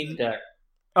a meme deck.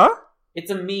 Huh?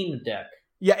 It's a meme deck.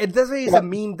 Yeah, it definitely is a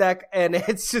meme deck, and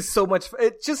it's just so much.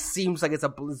 It just seems like it's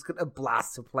a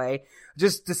blast to play.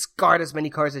 Just discard as many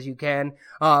cards as you can.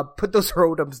 Put those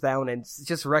Rotoms down and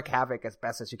just wreak havoc as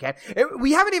best as you can.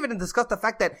 We haven't even discussed the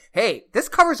fact that, hey, this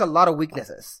covers a lot of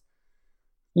weaknesses.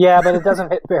 Yeah, but it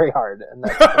doesn't hit very hard. And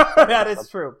that is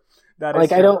true. That is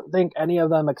true. I don't think any of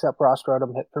them except Frost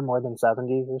Rotom hit for more than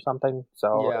 70 or something.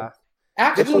 So yeah,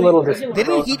 actually, it's a little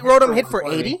didn't Heat Rotom hit for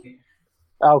 80?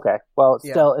 Okay, well,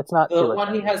 still, it's not. The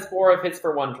one he has 4 of hits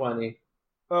for 120.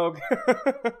 Okay,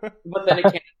 but then it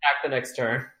can't attack the next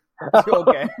turn.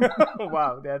 Okay,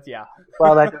 wow, that's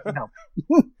Well, that doesn't help.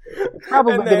 It's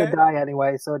probably gonna die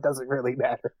anyway, so it doesn't really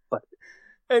matter. But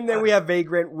and then we have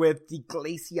Vagrant with the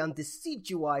Glaceon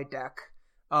Decidueye deck.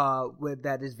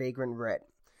 That is Vagrant Red.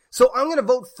 So I'm gonna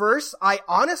vote first. I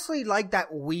honestly like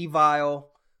that Weavile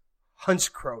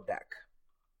Hunchcrow deck.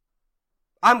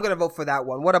 I'm gonna vote for that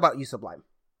one. What about you, Sublime?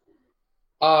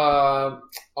 Oh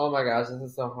my gosh, this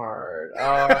is so hard.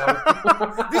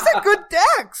 These are good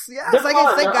decks. Yeah, like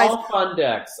I said, guys, all fun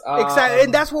decks. Exactly,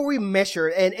 and that's what we measure,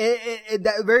 and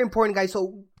that very important, guys.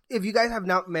 So if you guys have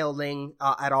not mailed in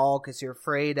at all because you're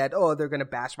afraid that they're gonna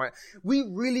bash we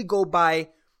really go by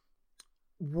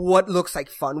what looks like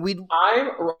fun. I'm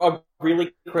a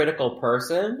really critical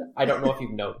person. I don't know if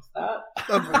you've noticed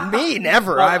that. Me,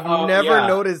 never. I've never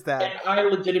noticed that. And I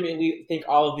legitimately think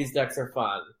all of these decks are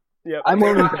fun. Yep. I'm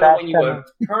willing not to going to win you back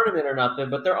a tournament or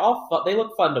nothing, but they're all fun. They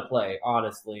look fun to play,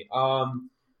 honestly. I'm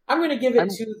going to give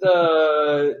it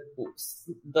to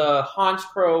the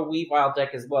Honchkrow Weavile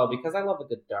deck as well, because I love a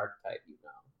good dark type, you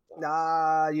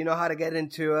know. You know how to get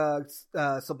into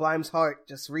Sublime's heart.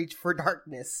 Just reach for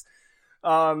darkness.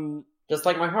 Just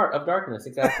like my Heart of Darkness,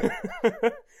 exactly.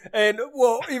 And,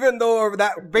 well, even though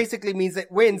that basically means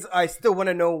it wins, I still want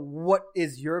to know, what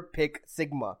is your pick,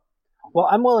 Sigma? Well,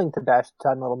 I'm willing to bash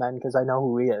 10 Little Men because I know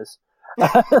who he is.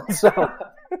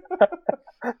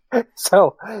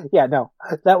 So, yeah, no,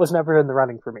 that was never in the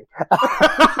running for me.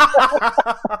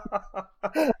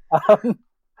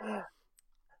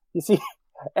 You see,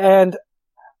 and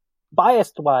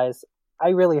biased-wise, I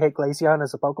really hate Glaceon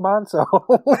as a Pokemon, so...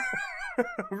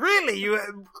 Really?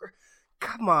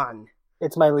 Come on.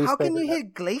 It's my least favorite. How can you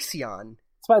hate Glaceon?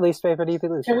 It's my least favorite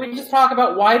evolution. Can we just talk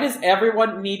about why does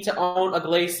everyone need to own a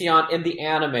Glaceon in the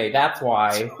anime? That's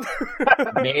why.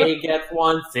 May gets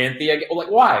one, Cynthia gets... Like,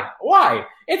 why? Why?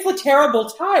 It's a terrible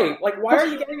type. Like, why are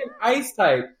you getting an ice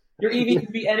type? Your Eevee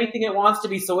can be anything it wants to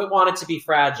be, so it wanted to be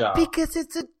fragile. Because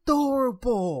it's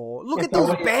adorable. Look at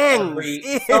those bangs.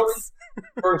 If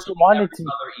you wanted to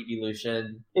another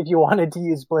evolution. If you wanted to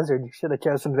use Blizzard, you should have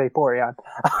chosen Vaporeon.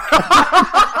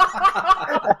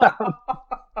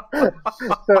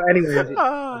 So anyways,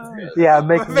 yeah,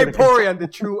 Vaporeon, the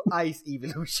true ice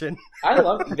evolution. I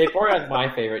love Vaporeon's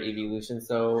my favorite evolution,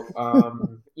 so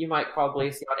you might call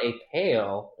Glaceon a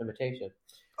pale imitation.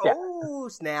 Oh,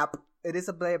 snap. It is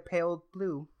a pale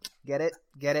blue. Get it?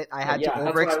 I had to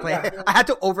over-explain. I had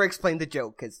to over-explain the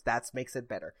joke because that makes it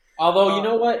better. Although, you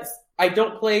know what? I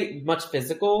don't play much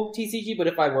physical TCG, but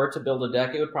if I were to build a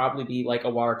deck, it would probably be like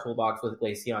a Water Toolbox with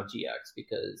Glaceon GX,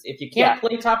 because if you can't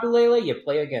play Tapu Lele, you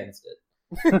play against it.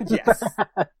 Yes.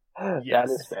 That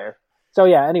is fair. So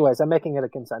yeah, anyways, I'm making it a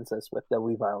consensus with the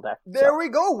Weavile deck. There we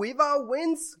go. Weavile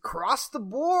wins across the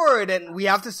board. And we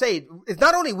have to say, it's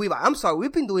not only Weavile. I'm sorry,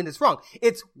 we've been doing this wrong.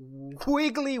 It's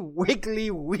Wiggly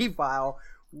Weavile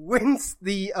wins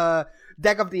the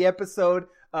deck of the episode.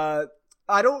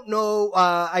 I don't know.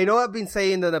 I know I've been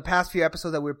saying in the past few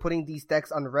episodes that we're putting these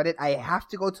decks on Reddit. I have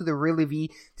to go to the Really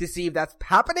V to see if that's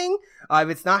happening. If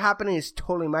it's not happening, it's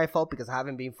totally my fault because I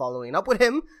haven't been following up with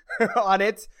him on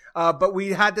it. But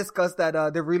we had discussed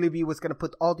that the Really V was going to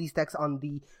put all these decks on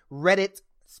the Reddit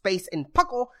space in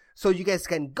Puckle, so you guys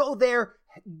can go there,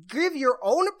 give your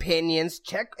own opinions,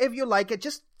 check if you like it,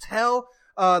 just tell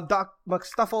Doc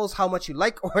McStuffles how much you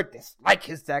like or dislike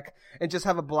his deck, and just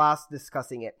have a blast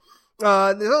discussing it.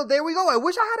 So there we go. I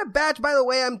wish I had a badge, by the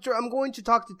way. I'm going to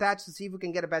talk to Thatch to see if we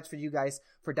can get a badge for you guys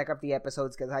for Deck Up the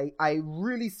Episodes, because I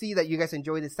really see that you guys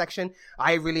enjoy this section.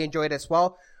 I really enjoy it as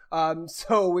well.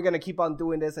 So we're going to keep on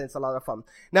doing this, and it's a lot of fun.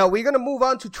 Now, we're going to move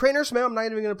on to Trainer's Mail. I'm not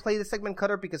even going to play the segment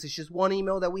cutter because it's just one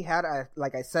email that we had.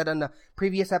 Like I said on the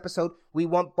previous episode, we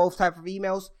want both types of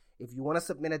emails. If you want to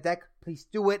submit a deck, please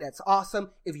do it. That's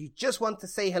awesome. If you just want to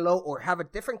say hello or have a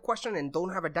different question and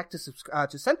don't have a deck to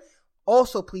send,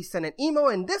 also please send an email.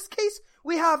 In this case,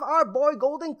 we have our boy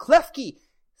Golden Klefki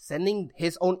sending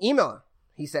his own email.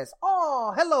 He says,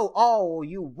 "Oh, hello all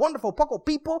you wonderful Puckle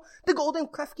people. The Golden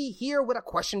Klefki here with a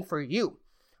question for you.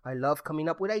 I love coming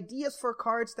up with ideas for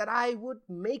cards that I would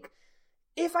make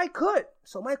if I could.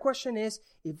 So my question is,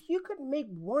 if you could make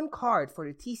one card for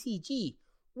the TCG,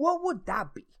 what would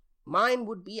that be? Mine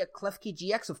would be a Klefki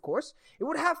GX, of course. It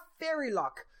would have Fairy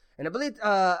Lock, an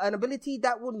ability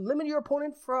that would limit your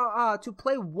opponent to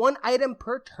play one item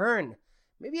per turn.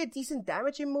 Maybe a decent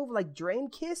damaging move like Drain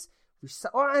Kiss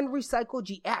and Recycle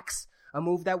GX, a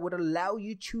move that would allow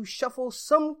you to shuffle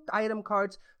some item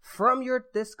cards from your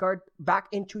discard back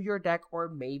into your deck or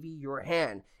maybe your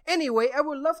hand. Anyway, I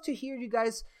would love to hear you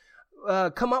guys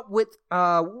come up with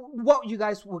what you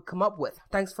guys would come up with.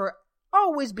 Thanks for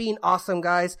always being awesome,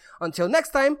 guys. Until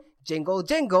next time, jingle,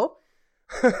 jingle."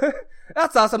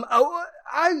 That's awesome. Oh,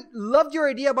 I loved your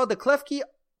idea about the Klefki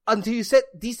until you said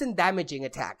decent damaging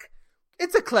attack.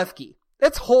 It's a Klefki.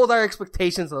 Let's hold our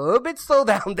expectations a little bit slow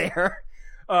down there.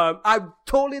 I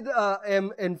totally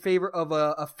am in favor of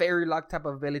a Fairy Lock type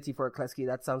of ability for a Klefki.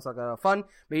 That sounds like fun.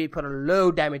 Maybe put a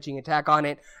low damaging attack on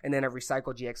it, and then a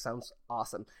Recycle GX sounds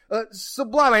awesome.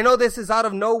 Sublime, I know this is out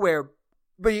of nowhere,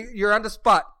 but you're on the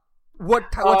spot.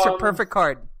 What's your perfect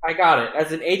card? I got it.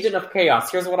 As an Agent of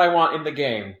Chaos, here's what I want in the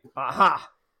game. Aha!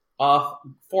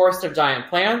 Forest of Giant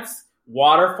Plants,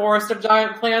 water forest of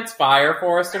giant plants, fire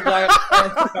forest of giant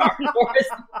plants, dark forest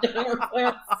of giant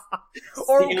plants.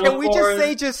 Or can we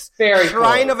just say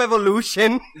Shrine forest of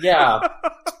Evolution? Yeah.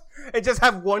 And just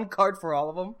have one card for all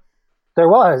of them? There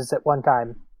was at one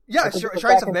time. Yeah,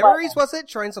 Shrines of Memories, was it?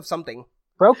 Shrines of something.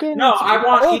 Broken? No, I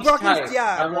want each Broken, type.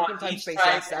 yeah, I Broken want type each space, type,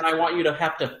 yes, and I want you to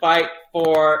have to fight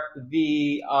for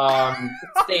the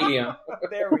stadium.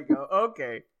 There we go.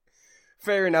 Okay.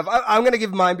 Fair enough. I'm going to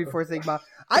give mine before Sigma.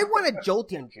 I want a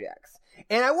Jolteon GX.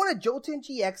 And I want a Jolteon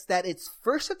GX that its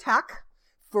first attack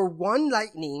for 1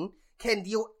 lightning can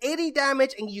deal 80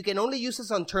 damage and you can only use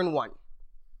this on turn 1.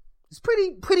 It's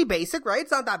pretty basic, right?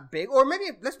 It's not that big. Or maybe,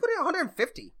 let's put it at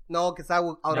 150. No, because that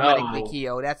will automatically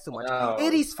KO. That's too much. No,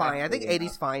 80's fine. I think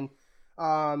 80's fine.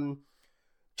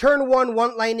 Turn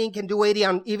 1 lightning can do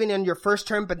 80 even on your first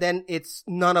turn, but then it's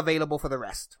not available for the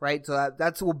rest, right? So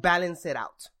that will balance it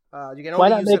out. You can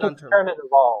only use it on turn 1. Turn it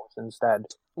evolves instead?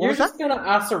 You're just going to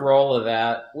Acerola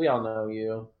that. We all know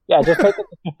you. Yeah, just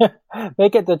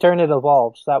make it the turn it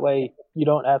evolves. That way you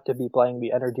don't have to be playing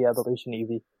the Energy Evolution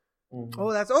Eevee.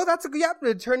 Mm-hmm. That's a good, yeah,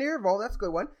 turn your evolve, that's a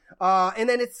good one. And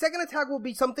then its second attack will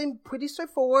be something pretty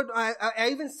straightforward. I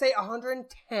even say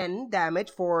 110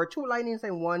 damage for 2 lightnings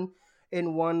and one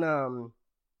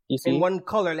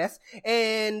colorless.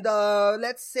 And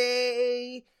let's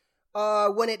say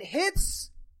when it hits,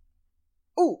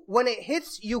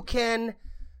 you can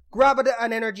grab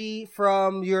an energy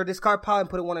from your discard pile and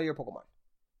put it in one of your Pokemon.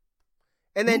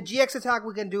 And then GX attack,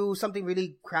 we can do something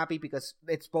really crappy because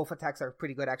its both attacks are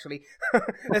pretty good, actually.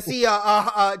 Let's see,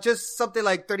 just something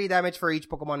like 30 damage for each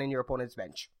Pokemon in your opponent's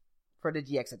bench for the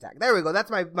GX attack. There we go. That's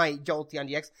my Jolteon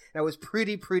GX. That was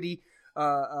pretty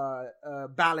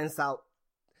balanced out.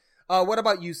 What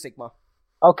about you, Sigma?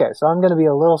 Okay, so I'm going to be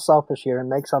a little selfish here and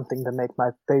make something to make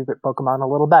my favorite Pokemon a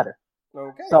little better.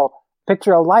 Okay. So,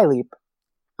 picture a Lileep,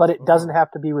 but it doesn't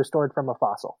have to be restored from a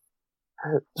fossil.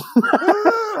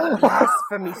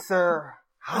 Blasphemy, sir.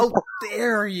 How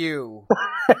dare you?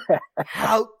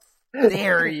 How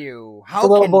dare you? How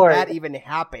can that even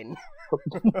happen?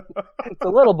 It's a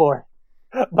little boring,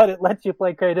 but it lets you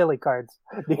play Cradily cards.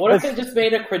 What if they just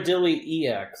made a Cradily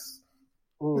EX?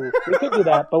 Ooh, we could do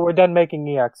that, but we're done making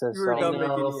EXs. We're done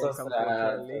making so EX,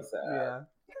 sad. Yeah.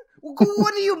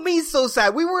 What do you mean so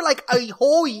sad? We were like a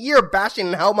whole year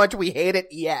bashing how much we hated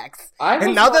EX.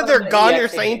 And now that they're gone, you're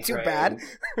saying too bad?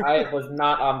 I was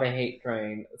not on the hate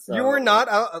train. So. You were not?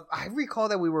 I recall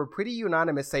that we were pretty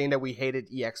unanimous saying that we hated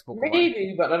EX Pokemon.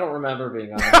 Maybe, but I don't remember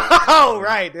being on it. Oh,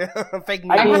 right. Fake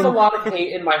news. I have a lot of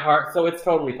hate in my heart, so it's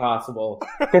totally possible.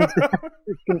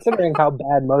 Considering how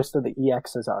bad most of the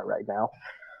EXs are right now.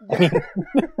 I mean,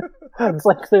 it's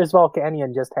like there's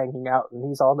Volcanion just hanging out, and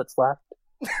he's all that's left.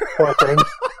 Poor thing.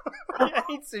 Yeah,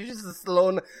 it's just a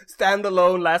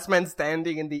standalone last man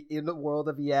standing in the world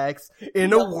of EX.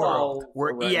 In a world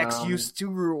where EX used to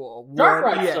rule,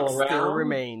 one EX still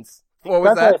remains. What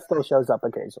was that? Still shows up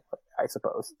occasionally, I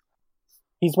suppose.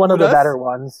 He's one of the better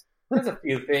ones. There's a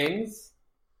few things.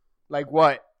 Like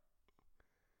what?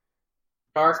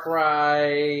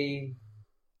 Darkrai.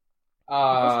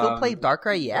 People still play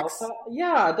Darkrai EX?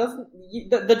 Yeah, it doesn't.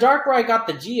 The Darkrai got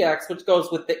the GX, which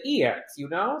goes with the EX, you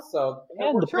know. So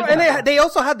and they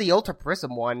also had the Ultra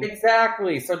Prism one.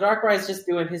 Exactly. So Darkrai's just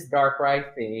doing his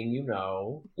Darkrai thing, you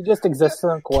know. He just exists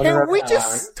in a corner. Can we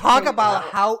just talk about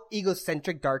how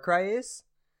egocentric Darkrai is?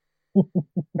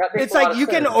 It's like you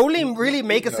can only really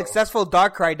make a successful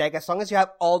Darkrai deck as long as you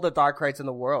have all the Darkrai's in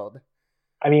the world.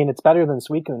 I mean, it's better than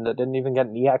Suicune that didn't even get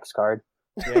an EX card.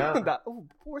 Yeah.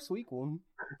 Poor Suicune.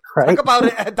 Right? Talk about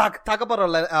it. Talk about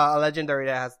a legendary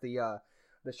that has the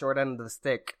short end of the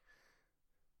stick.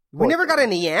 We never got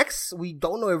an EX. We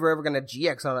don't know if we're ever gonna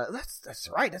GX on it. That's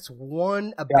right. That's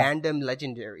one abandoned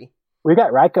legendary. We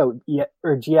got Raikou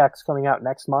or GX coming out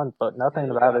next month, but nothing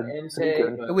about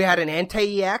it. We had an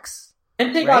Entei-EX.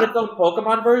 Entei got its own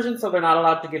Pokemon version, so they're not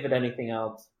allowed to give it anything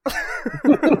else.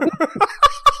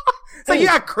 So you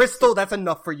got Crystal, that's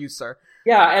enough for you, sir.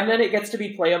 Yeah, and then it gets to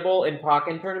be playable in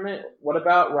Pokken Tournament. What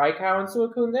about Raikou and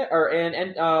Suicune there?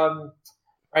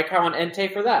 Raikou and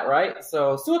Entei for that, right?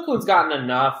 So Suicune's gotten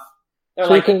enough. They're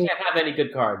like, you can't have any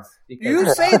good cards.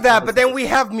 You say that, but then we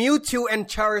have Mewtwo and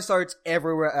Charizards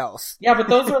everywhere else. Yeah, but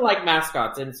those are like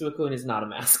mascots, and Suicune is not a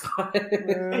mascot.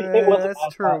 It was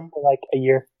that's true. For like a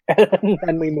year, and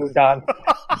then we moved on.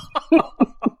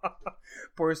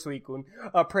 Poor Suicune.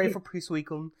 Pray for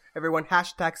Suicune. Everyone,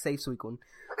 hashtag save Suicune.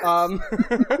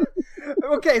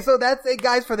 Okay, so that's it,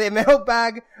 guys, for the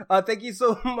mailbag. Thank you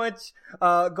so much,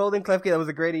 Golden Klefki. That was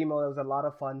a great email. That was a lot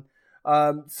of fun.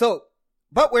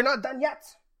 But we're not done yet.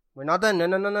 We're not done.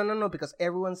 No, because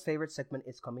everyone's favorite segment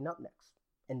is coming up next.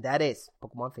 and that is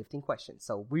Pokemon 15 questions.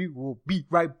 So we will be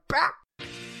right back. Who's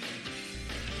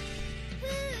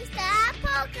that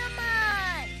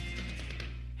Pokemon?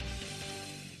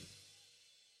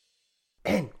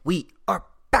 And we are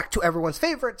back to everyone's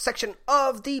favorite section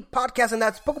of the podcast, and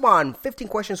that's Pokemon 15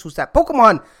 questions. Who's that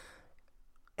Pokemon?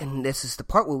 And this is the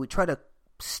part where we try to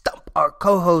stump our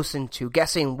co-hosts into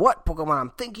guessing what Pokemon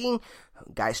I'm thinking.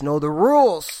 You guys know the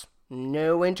rules.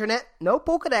 No internet, no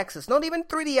Pokedexes, not even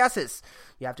 3DSs.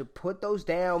 You have to put those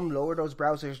down, lower those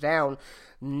browsers down.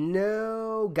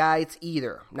 No guides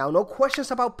either. Now, no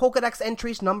questions about Pokedex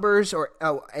entries, numbers, or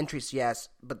entries, yes,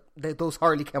 but those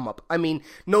hardly come up. I mean,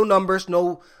 no numbers,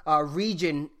 no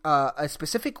region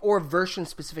specific or version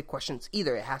specific questions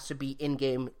either. It has to be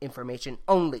in-game information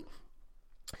only.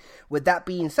 With that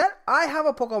being said, I have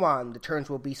a Pokemon. The turns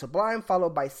will be Sublime,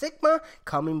 followed by Sigma,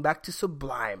 coming back to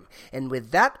Sublime. And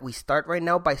with that, we start right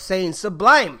now by saying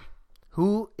Sublime.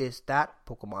 Who is that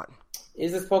Pokemon?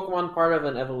 Is this Pokemon part of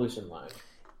an evolution line?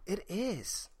 It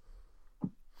is.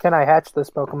 Can I hatch this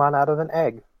Pokemon out of an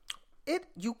egg?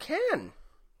 You can.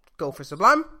 Go for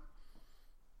Sublime.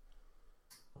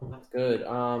 That's good.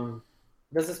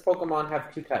 Does this Pokemon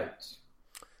have 2 types?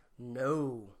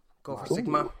 No. Go for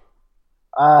Sigma.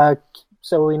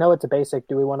 So we know it's a basic.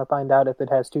 Do we want to find out if it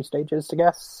has 2 stages to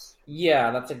guess? Yeah,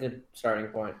 that's a good starting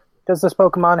point. Does this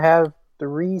Pokemon have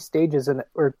 3 stages in it,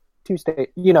 or 2 stages?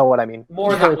 You know what I mean.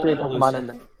 More than 3 Pokemon in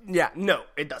it. Yeah, no,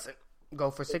 it doesn't.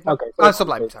 Go for Sigma. Okay. So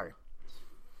Sublime, sorry.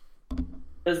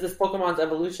 Does this Pokemon's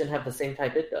evolution have the same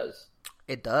type it does?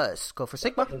 It does. Go for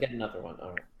Sigma. I can get another one.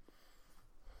 All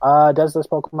right. Does this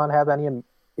Pokemon have any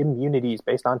immunities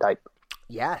based on type?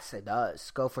 Yes, it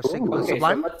does. Go for Sigma. Okay,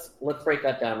 Sublime. so let's break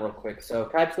that down real quick. So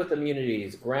types with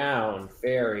immunities: ground,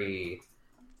 fairy,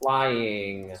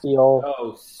 flying, Steel,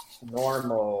 ghost,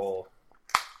 normal.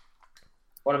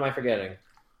 What am I forgetting?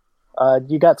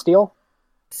 You got Steel?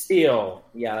 Steel.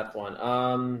 Yeah, that's one.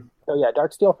 So yeah,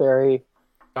 Dark Steel, Fairy,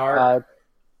 Dark.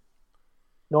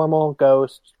 Normal,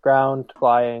 Ghost, Ground,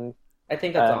 Flying. I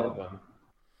think that's all of them.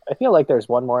 I feel like there's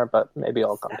one more, but maybe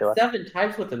I'll come to it. 7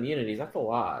 types with immunities. That's a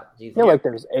lot. Jeez, I feel like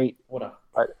there's 8. What up?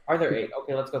 Are there 8?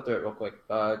 Okay, let's go through it real quick.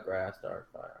 Bug, grass, dark,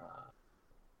 fire.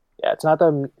 Yeah, it's not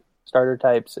the starter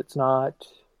types. It's not.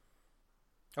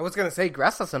 I was gonna say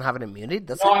grass doesn't have an immunity.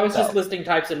 Does it? No, I was just listing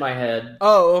types in my head.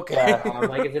 Oh, okay. Yeah. I'm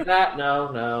like, is it that?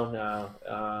 No.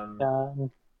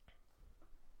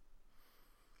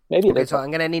 Maybe. Okay, so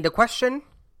I'm gonna need a question.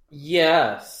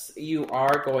 Yes, you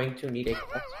are going to need a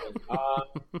question.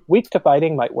 Weak to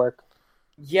fighting might work.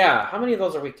 Yeah, how many of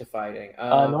those are weak to fighting?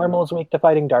 Normal's weak to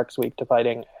fighting, Dark's weak to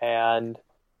fighting, and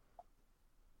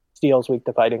Steel's weak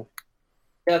to fighting.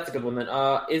 Yeah, that's a good one then.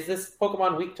 Is this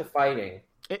Pokemon weak to fighting?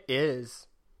 It is.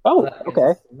 Oh, So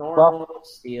okay. Normal,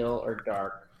 Steel, or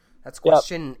Dark? That's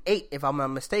question 8, if I'm not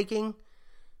mistaken.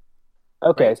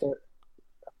 Okay, Right. so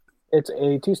it's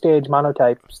a 2-stage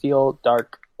monotype: Steel,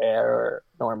 Dark, or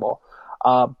Normal.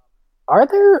 Are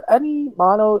there any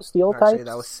mono Steel Actually, types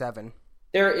that was 7.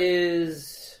 There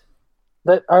is...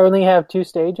 that only have 2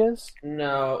 stages?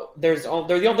 No, there's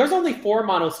only 4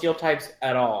 mono Steel types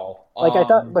at all. Like I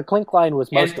thought the Clink line was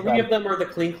And most of 3 them. of them are the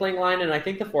Klinkling line, and I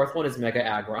think the 4th one is Mega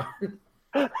Aggron.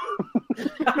 I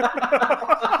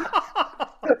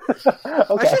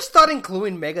should start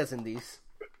including megas in these.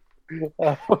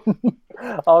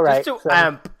 All right. Just to so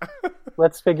amp.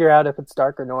 let's figure out if it's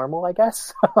Dark or Normal, I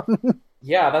guess.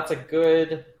 Yeah, that's a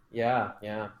good... Yeah.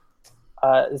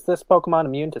 Is this Pokemon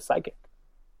immune to Psychic?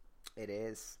 It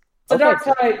is. It's a Okay, Dark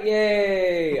so- type!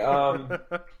 Yay! And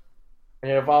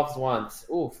it evolves once.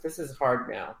 Oof, this is hard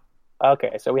now.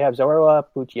 Okay, so we have Zorua,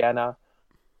 Poochyena.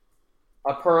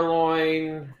 A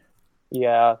Purloin...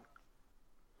 Yeah.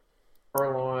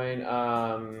 Purloin,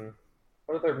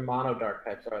 what other mono dark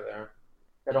types are there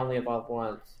that only evolve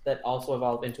once, that also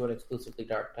evolve into an exclusively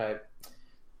dark type?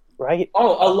 Right?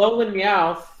 Oh, a Alolan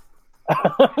Meowth.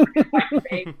 My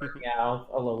favorite Meowth,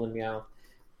 Alolan Meowth.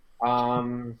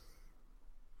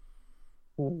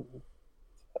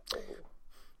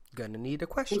 Gonna need a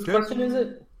question. Whose question is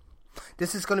it?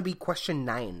 This is gonna be question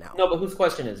 9 now. No, but whose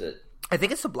question is it? I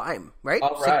think it's Sublime, right?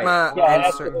 All right. Sigma Yeah,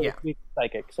 answer. Yeah.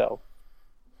 Psychic, so.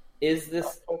 Is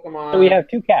this Pokemon... So we have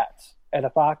 2 cats and a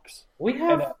fox. We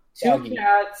have and a 2 doggy.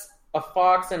 cats, a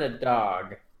fox, and a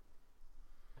dog.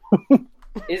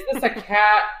 Is this a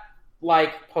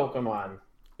cat-like Pokemon?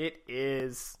 It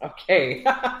is. Okay.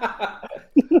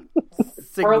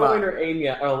 Sigma. Purloin or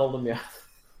Amia, or Alolan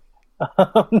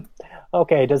Meowth?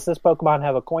 Okay, does this Pokemon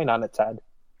have a coin on its head?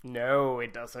 No,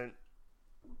 it doesn't.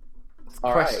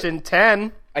 All Question right.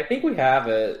 10. I think we have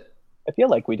it. I feel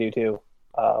like we do too.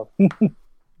 Go ahead.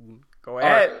 All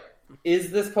right.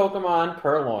 Is this Pokemon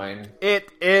Purloin? It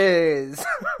is.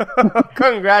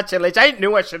 Congratulations. I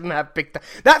knew I shouldn't have picked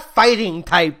that fighting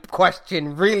type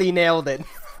question. Really nailed it.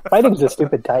 Fighting's a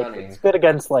stupid type. It's good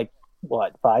against, like,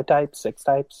 what, 5 types, 6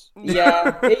 types?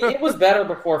 Yeah, it was better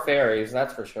before fairies,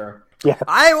 that's for sure. Yeah.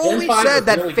 I always said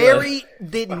that really Fairy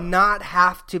did not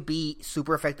have to be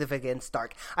super effective against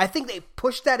Dark. I think they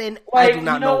pushed that in. Like, I do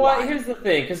not you know know what? why. Here's the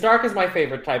thing, because Dark is my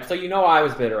favorite type, so you know I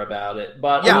was bitter about it.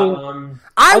 But Yeah.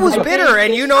 I was bitter,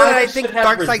 and you know that I think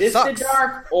Dark Side sucks.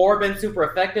 Dark or been super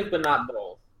effective, but not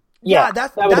both. Yeah,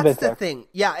 that's the fair. thing.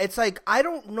 Yeah, it's like I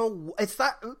don't know. It's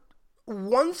not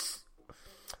once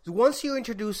you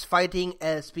introduce fighting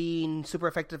as being super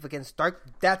effective against Dark,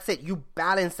 that's it. You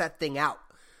balance that thing out.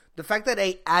 The fact that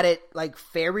they added like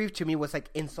Fairy to me was like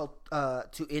insult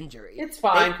to injury. It's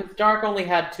fine because Dark only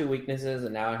had 2 weaknesses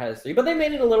and now it has 3. But they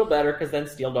made it a little better because then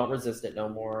Steel don't resist it no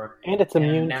more. And it's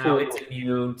immune now to... it's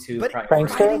immune to... But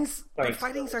fightings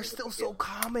are still so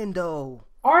common though.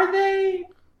 Are they?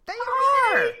 They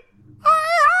are.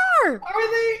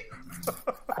 Are they?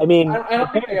 I mean... I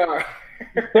don't think they are.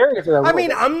 Fairies are I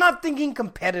mean, I'm not thinking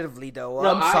competitively though.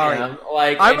 No, I'm sorry.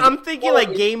 I'm thinking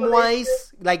like game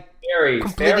wise, like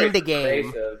completing the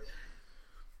game. Pervasive.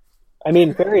 I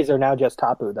mean, fairies are now just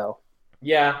Tapu though.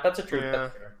 Yeah, that's a true. Yeah,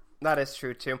 that is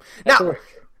true too. Now,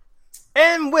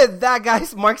 and with that,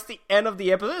 guys, marks the end of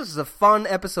the episode. This is a fun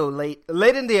episode. Late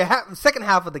in the second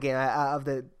half of the game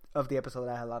of the episode,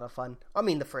 I had a lot of fun. I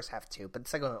mean, the first half too, but the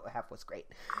second half was great.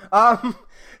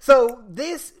 So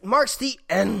this marks the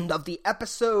end of the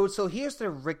episode. So here's the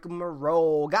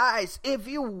rigmarole, guys. If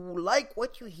you like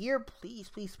what you hear, please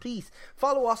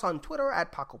follow us on Twitter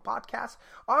at Paco Podcast,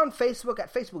 on Facebook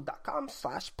at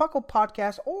facebook.com/Paco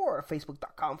Podcast, or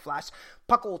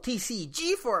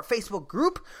facebook.com/PacoTCG for a Facebook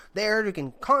group. There you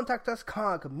can contact us,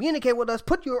 communicate with us,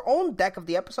 put your own deck of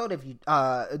the episode if you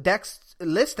decks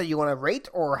list that you want to rate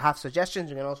or have suggestions.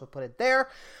 You can also put it there.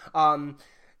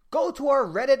 Go to our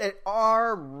Reddit at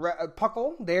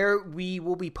r/Puckle. There we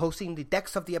will be posting the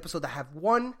decks of the episode that have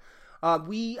won.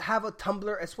 We have a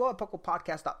Tumblr as well at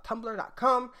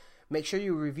pucklepodcast.tumblr.com. Make sure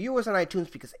you review us on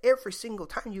iTunes because every single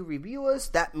time you review us,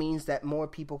 that means that more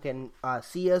people can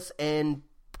see us and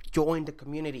join the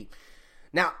community.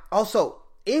 Now, also,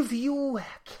 if you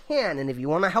can, and if you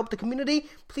want to help the community,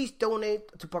 please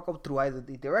donate to Puckle through either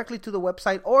directly to the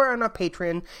website or on our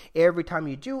Patreon. Every time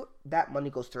you do, that money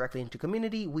goes directly into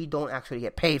community. We don't actually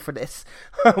get paid for this.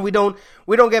 we don't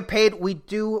get paid. We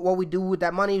do what we do with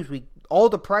that money is all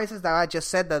the prizes that I just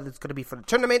said that it's going to be for the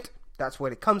tournament. That's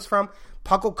where it comes from.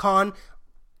 PuckleCon,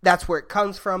 that's where it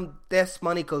comes from. This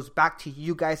money goes back to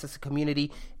you guys as a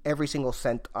community, every single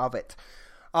cent of it.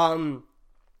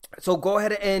 So go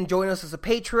ahead and join us as a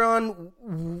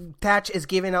Patreon. Thatch is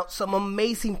giving out some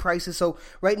amazing prices. So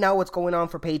right now what's going on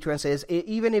for patrons is,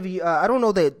 even if you, I don't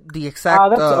know the exact...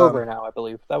 that's over now, I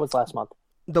believe. That was last month.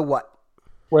 The what?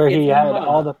 Where he had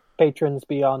all the patrons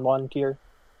be on one tier.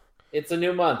 It's a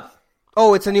new month.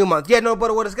 Oh, it's a new month. Yeah, no,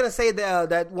 but what I was going to say,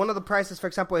 that one of the prices, for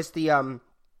example, is the,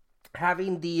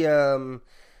 having the,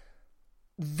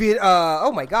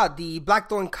 oh my god, the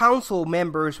Blackthorn Council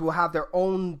members will have their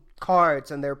own cards,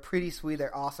 and they're pretty sweet.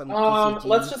 They're awesome.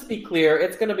 Let's just be clear.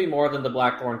 It's going to be more than the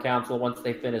Blackthorn Council once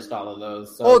they finished all of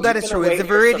those. So that is true. It's the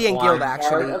Viridian Guild,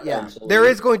 actually. Yeah, there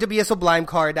is going to be a Sublime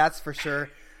card, that's for sure.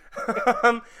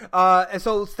 And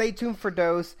so stay tuned for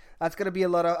those. That's going to be a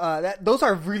lot of... those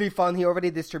are really fun. He already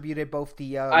distributed both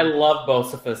the... I love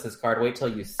Bocephus' card. Wait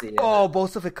till you see it. Oh,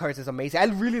 Bocephus cards is amazing. I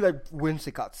really like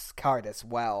Whimsicott's card as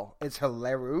well. It's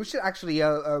hilarious. We should actually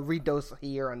read those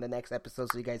here on the next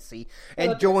episode so you guys see.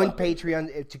 And join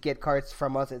Patreon to get cards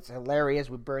from us. It's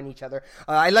hilarious. We burn each other.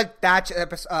 I like Thatch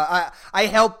episode. I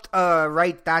helped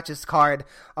write Thatch's card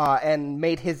and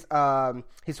made his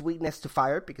weakness to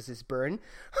fire because it's burn.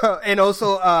 And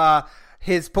also...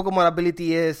 his Pokemon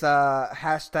ability is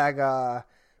hashtag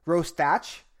Roast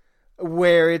Thatch,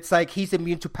 where it's like he's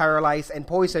immune to paralyze and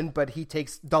poison, but he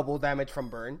takes double damage from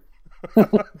burn.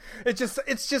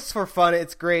 It's just for fun.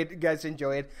 It's great. You guys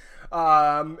enjoy it.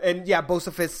 And yeah,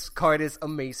 Bocephus card is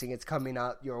amazing. It's coming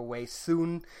out your way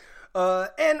soon.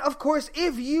 And of course,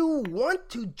 if you want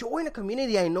to join a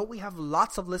community, I know we have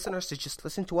lots of listeners to just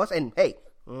listen to us, and hey,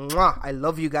 I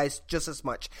love you guys just as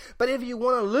much. But if you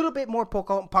want a little bit more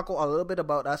Puckle, a little bit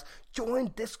about us,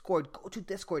 join Discord. Go to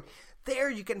Discord. There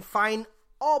you can find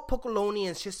all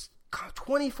Pokelonians just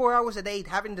 24 hours a day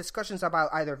having discussions about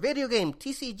either video game,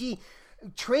 TCG,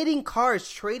 trading cards,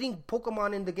 trading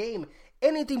Pokemon in the game.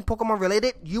 Anything Pokemon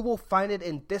related, you will find it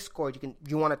in Discord.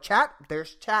 You want to chat?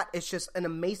 There's chat. It's just an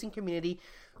amazing community.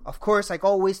 Of course, like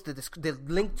always, the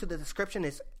link to the description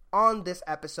is on this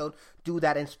episode, do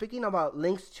that. And speaking about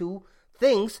links to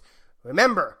things,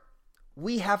 remember,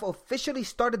 we have officially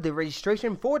started the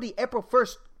registration for the April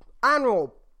 1st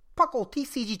annual Puckle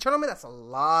TCG tournament. That's a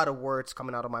lot of words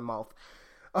coming out of my mouth.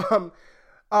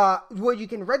 Where you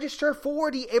can register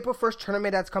for the April 1st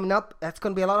tournament that's coming up. That's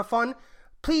going to be a lot of fun.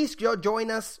 Please join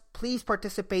us. Please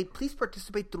participate. Please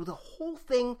participate through the whole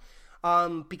thing,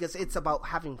 because it's about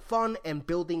having fun and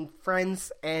building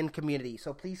friends and community.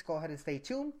 So please go ahead and stay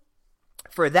tuned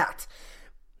for that.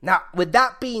 Now, with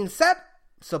that being said,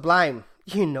 Sublime,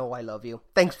 you know I love you.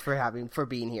 Thanks for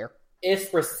being here.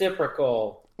 It's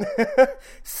reciprocal.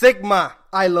 Sigma,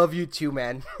 I love you too,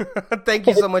 man. Thank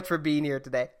you so much for being here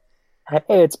today.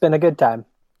 Hey, it's been a good time.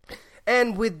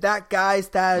 And with that, guys,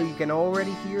 that you can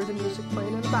already hear the music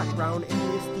playing in the background. It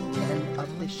is the end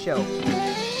of the show.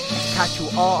 Catch you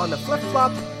all on the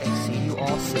flip-flop and see you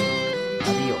all soon.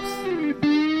 Adios.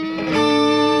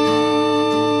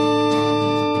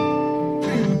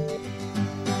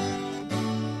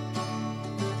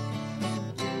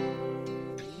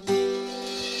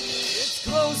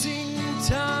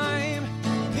 Time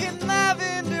in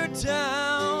Lavender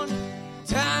Town.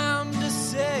 Time to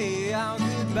say our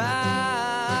goodbyes.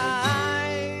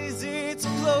 It's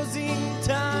closing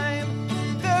time.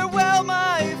 Farewell,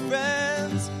 my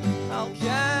friends. I'll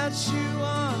catch you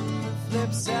on the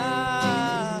flip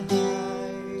side.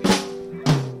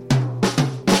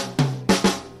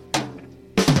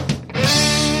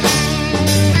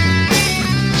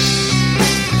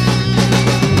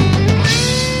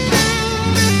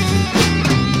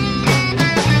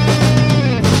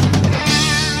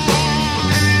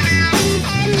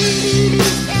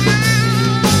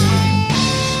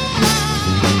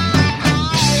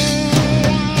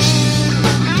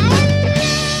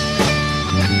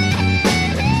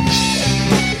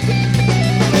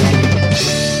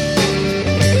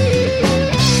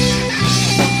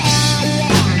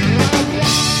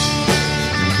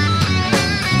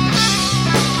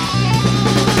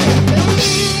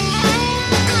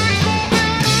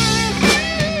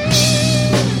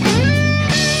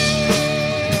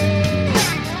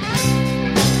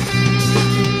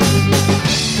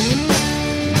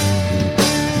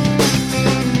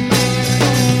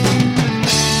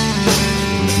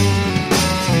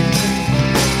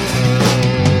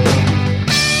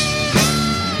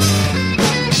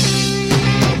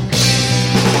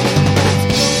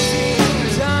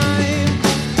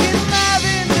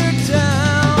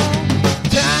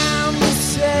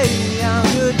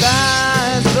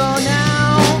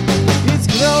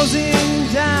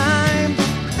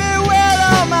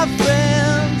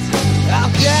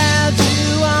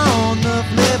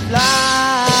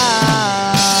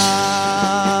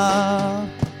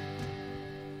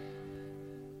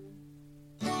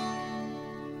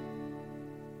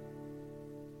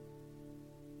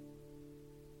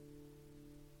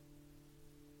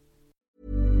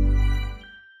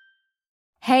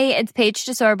 Hey, it's Paige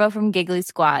DeSorbo from Giggly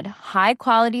Squad. High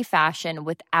quality fashion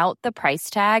without the price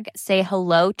tag. Say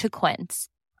hello to Quince.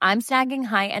 I'm snagging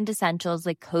high-end essentials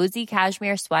like cozy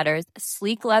cashmere sweaters,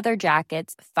 sleek leather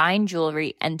jackets, fine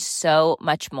jewelry, and so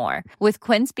much more. With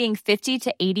Quince being 50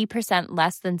 to 80%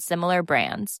 less than similar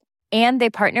brands. And they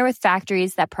partner with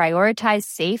factories that prioritize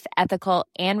safe, ethical,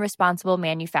 and responsible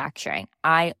manufacturing.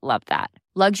 I love that.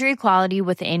 Luxury quality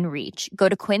within reach. Go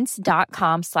to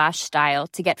quince.com/style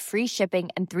to get free shipping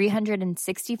and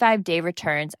 365-day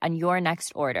returns on your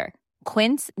next order.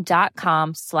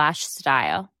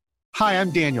 Quince.com/style. Hi,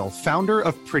 I'm Daniel, founder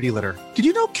of Pretty Litter. Did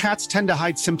you know cats tend to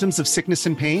hide symptoms of sickness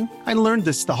and pain? I learned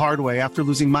this the hard way after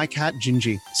losing my cat,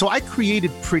 Gingy. So I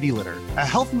created Pretty Litter, a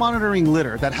health monitoring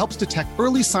litter that helps detect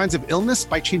early signs of illness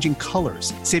by changing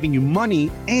colors, saving you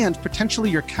money and potentially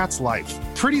your cat's life.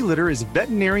 Pretty Litter is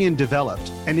veterinarian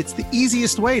developed, and it's the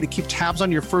easiest way to keep tabs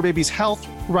on your fur baby's health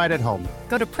right at home.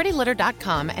 Go to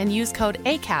prettylitter.com and use code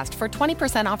ACAST for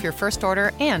 20% off your first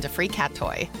order and a free cat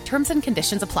toy. Terms and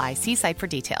conditions apply. See site for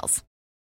details.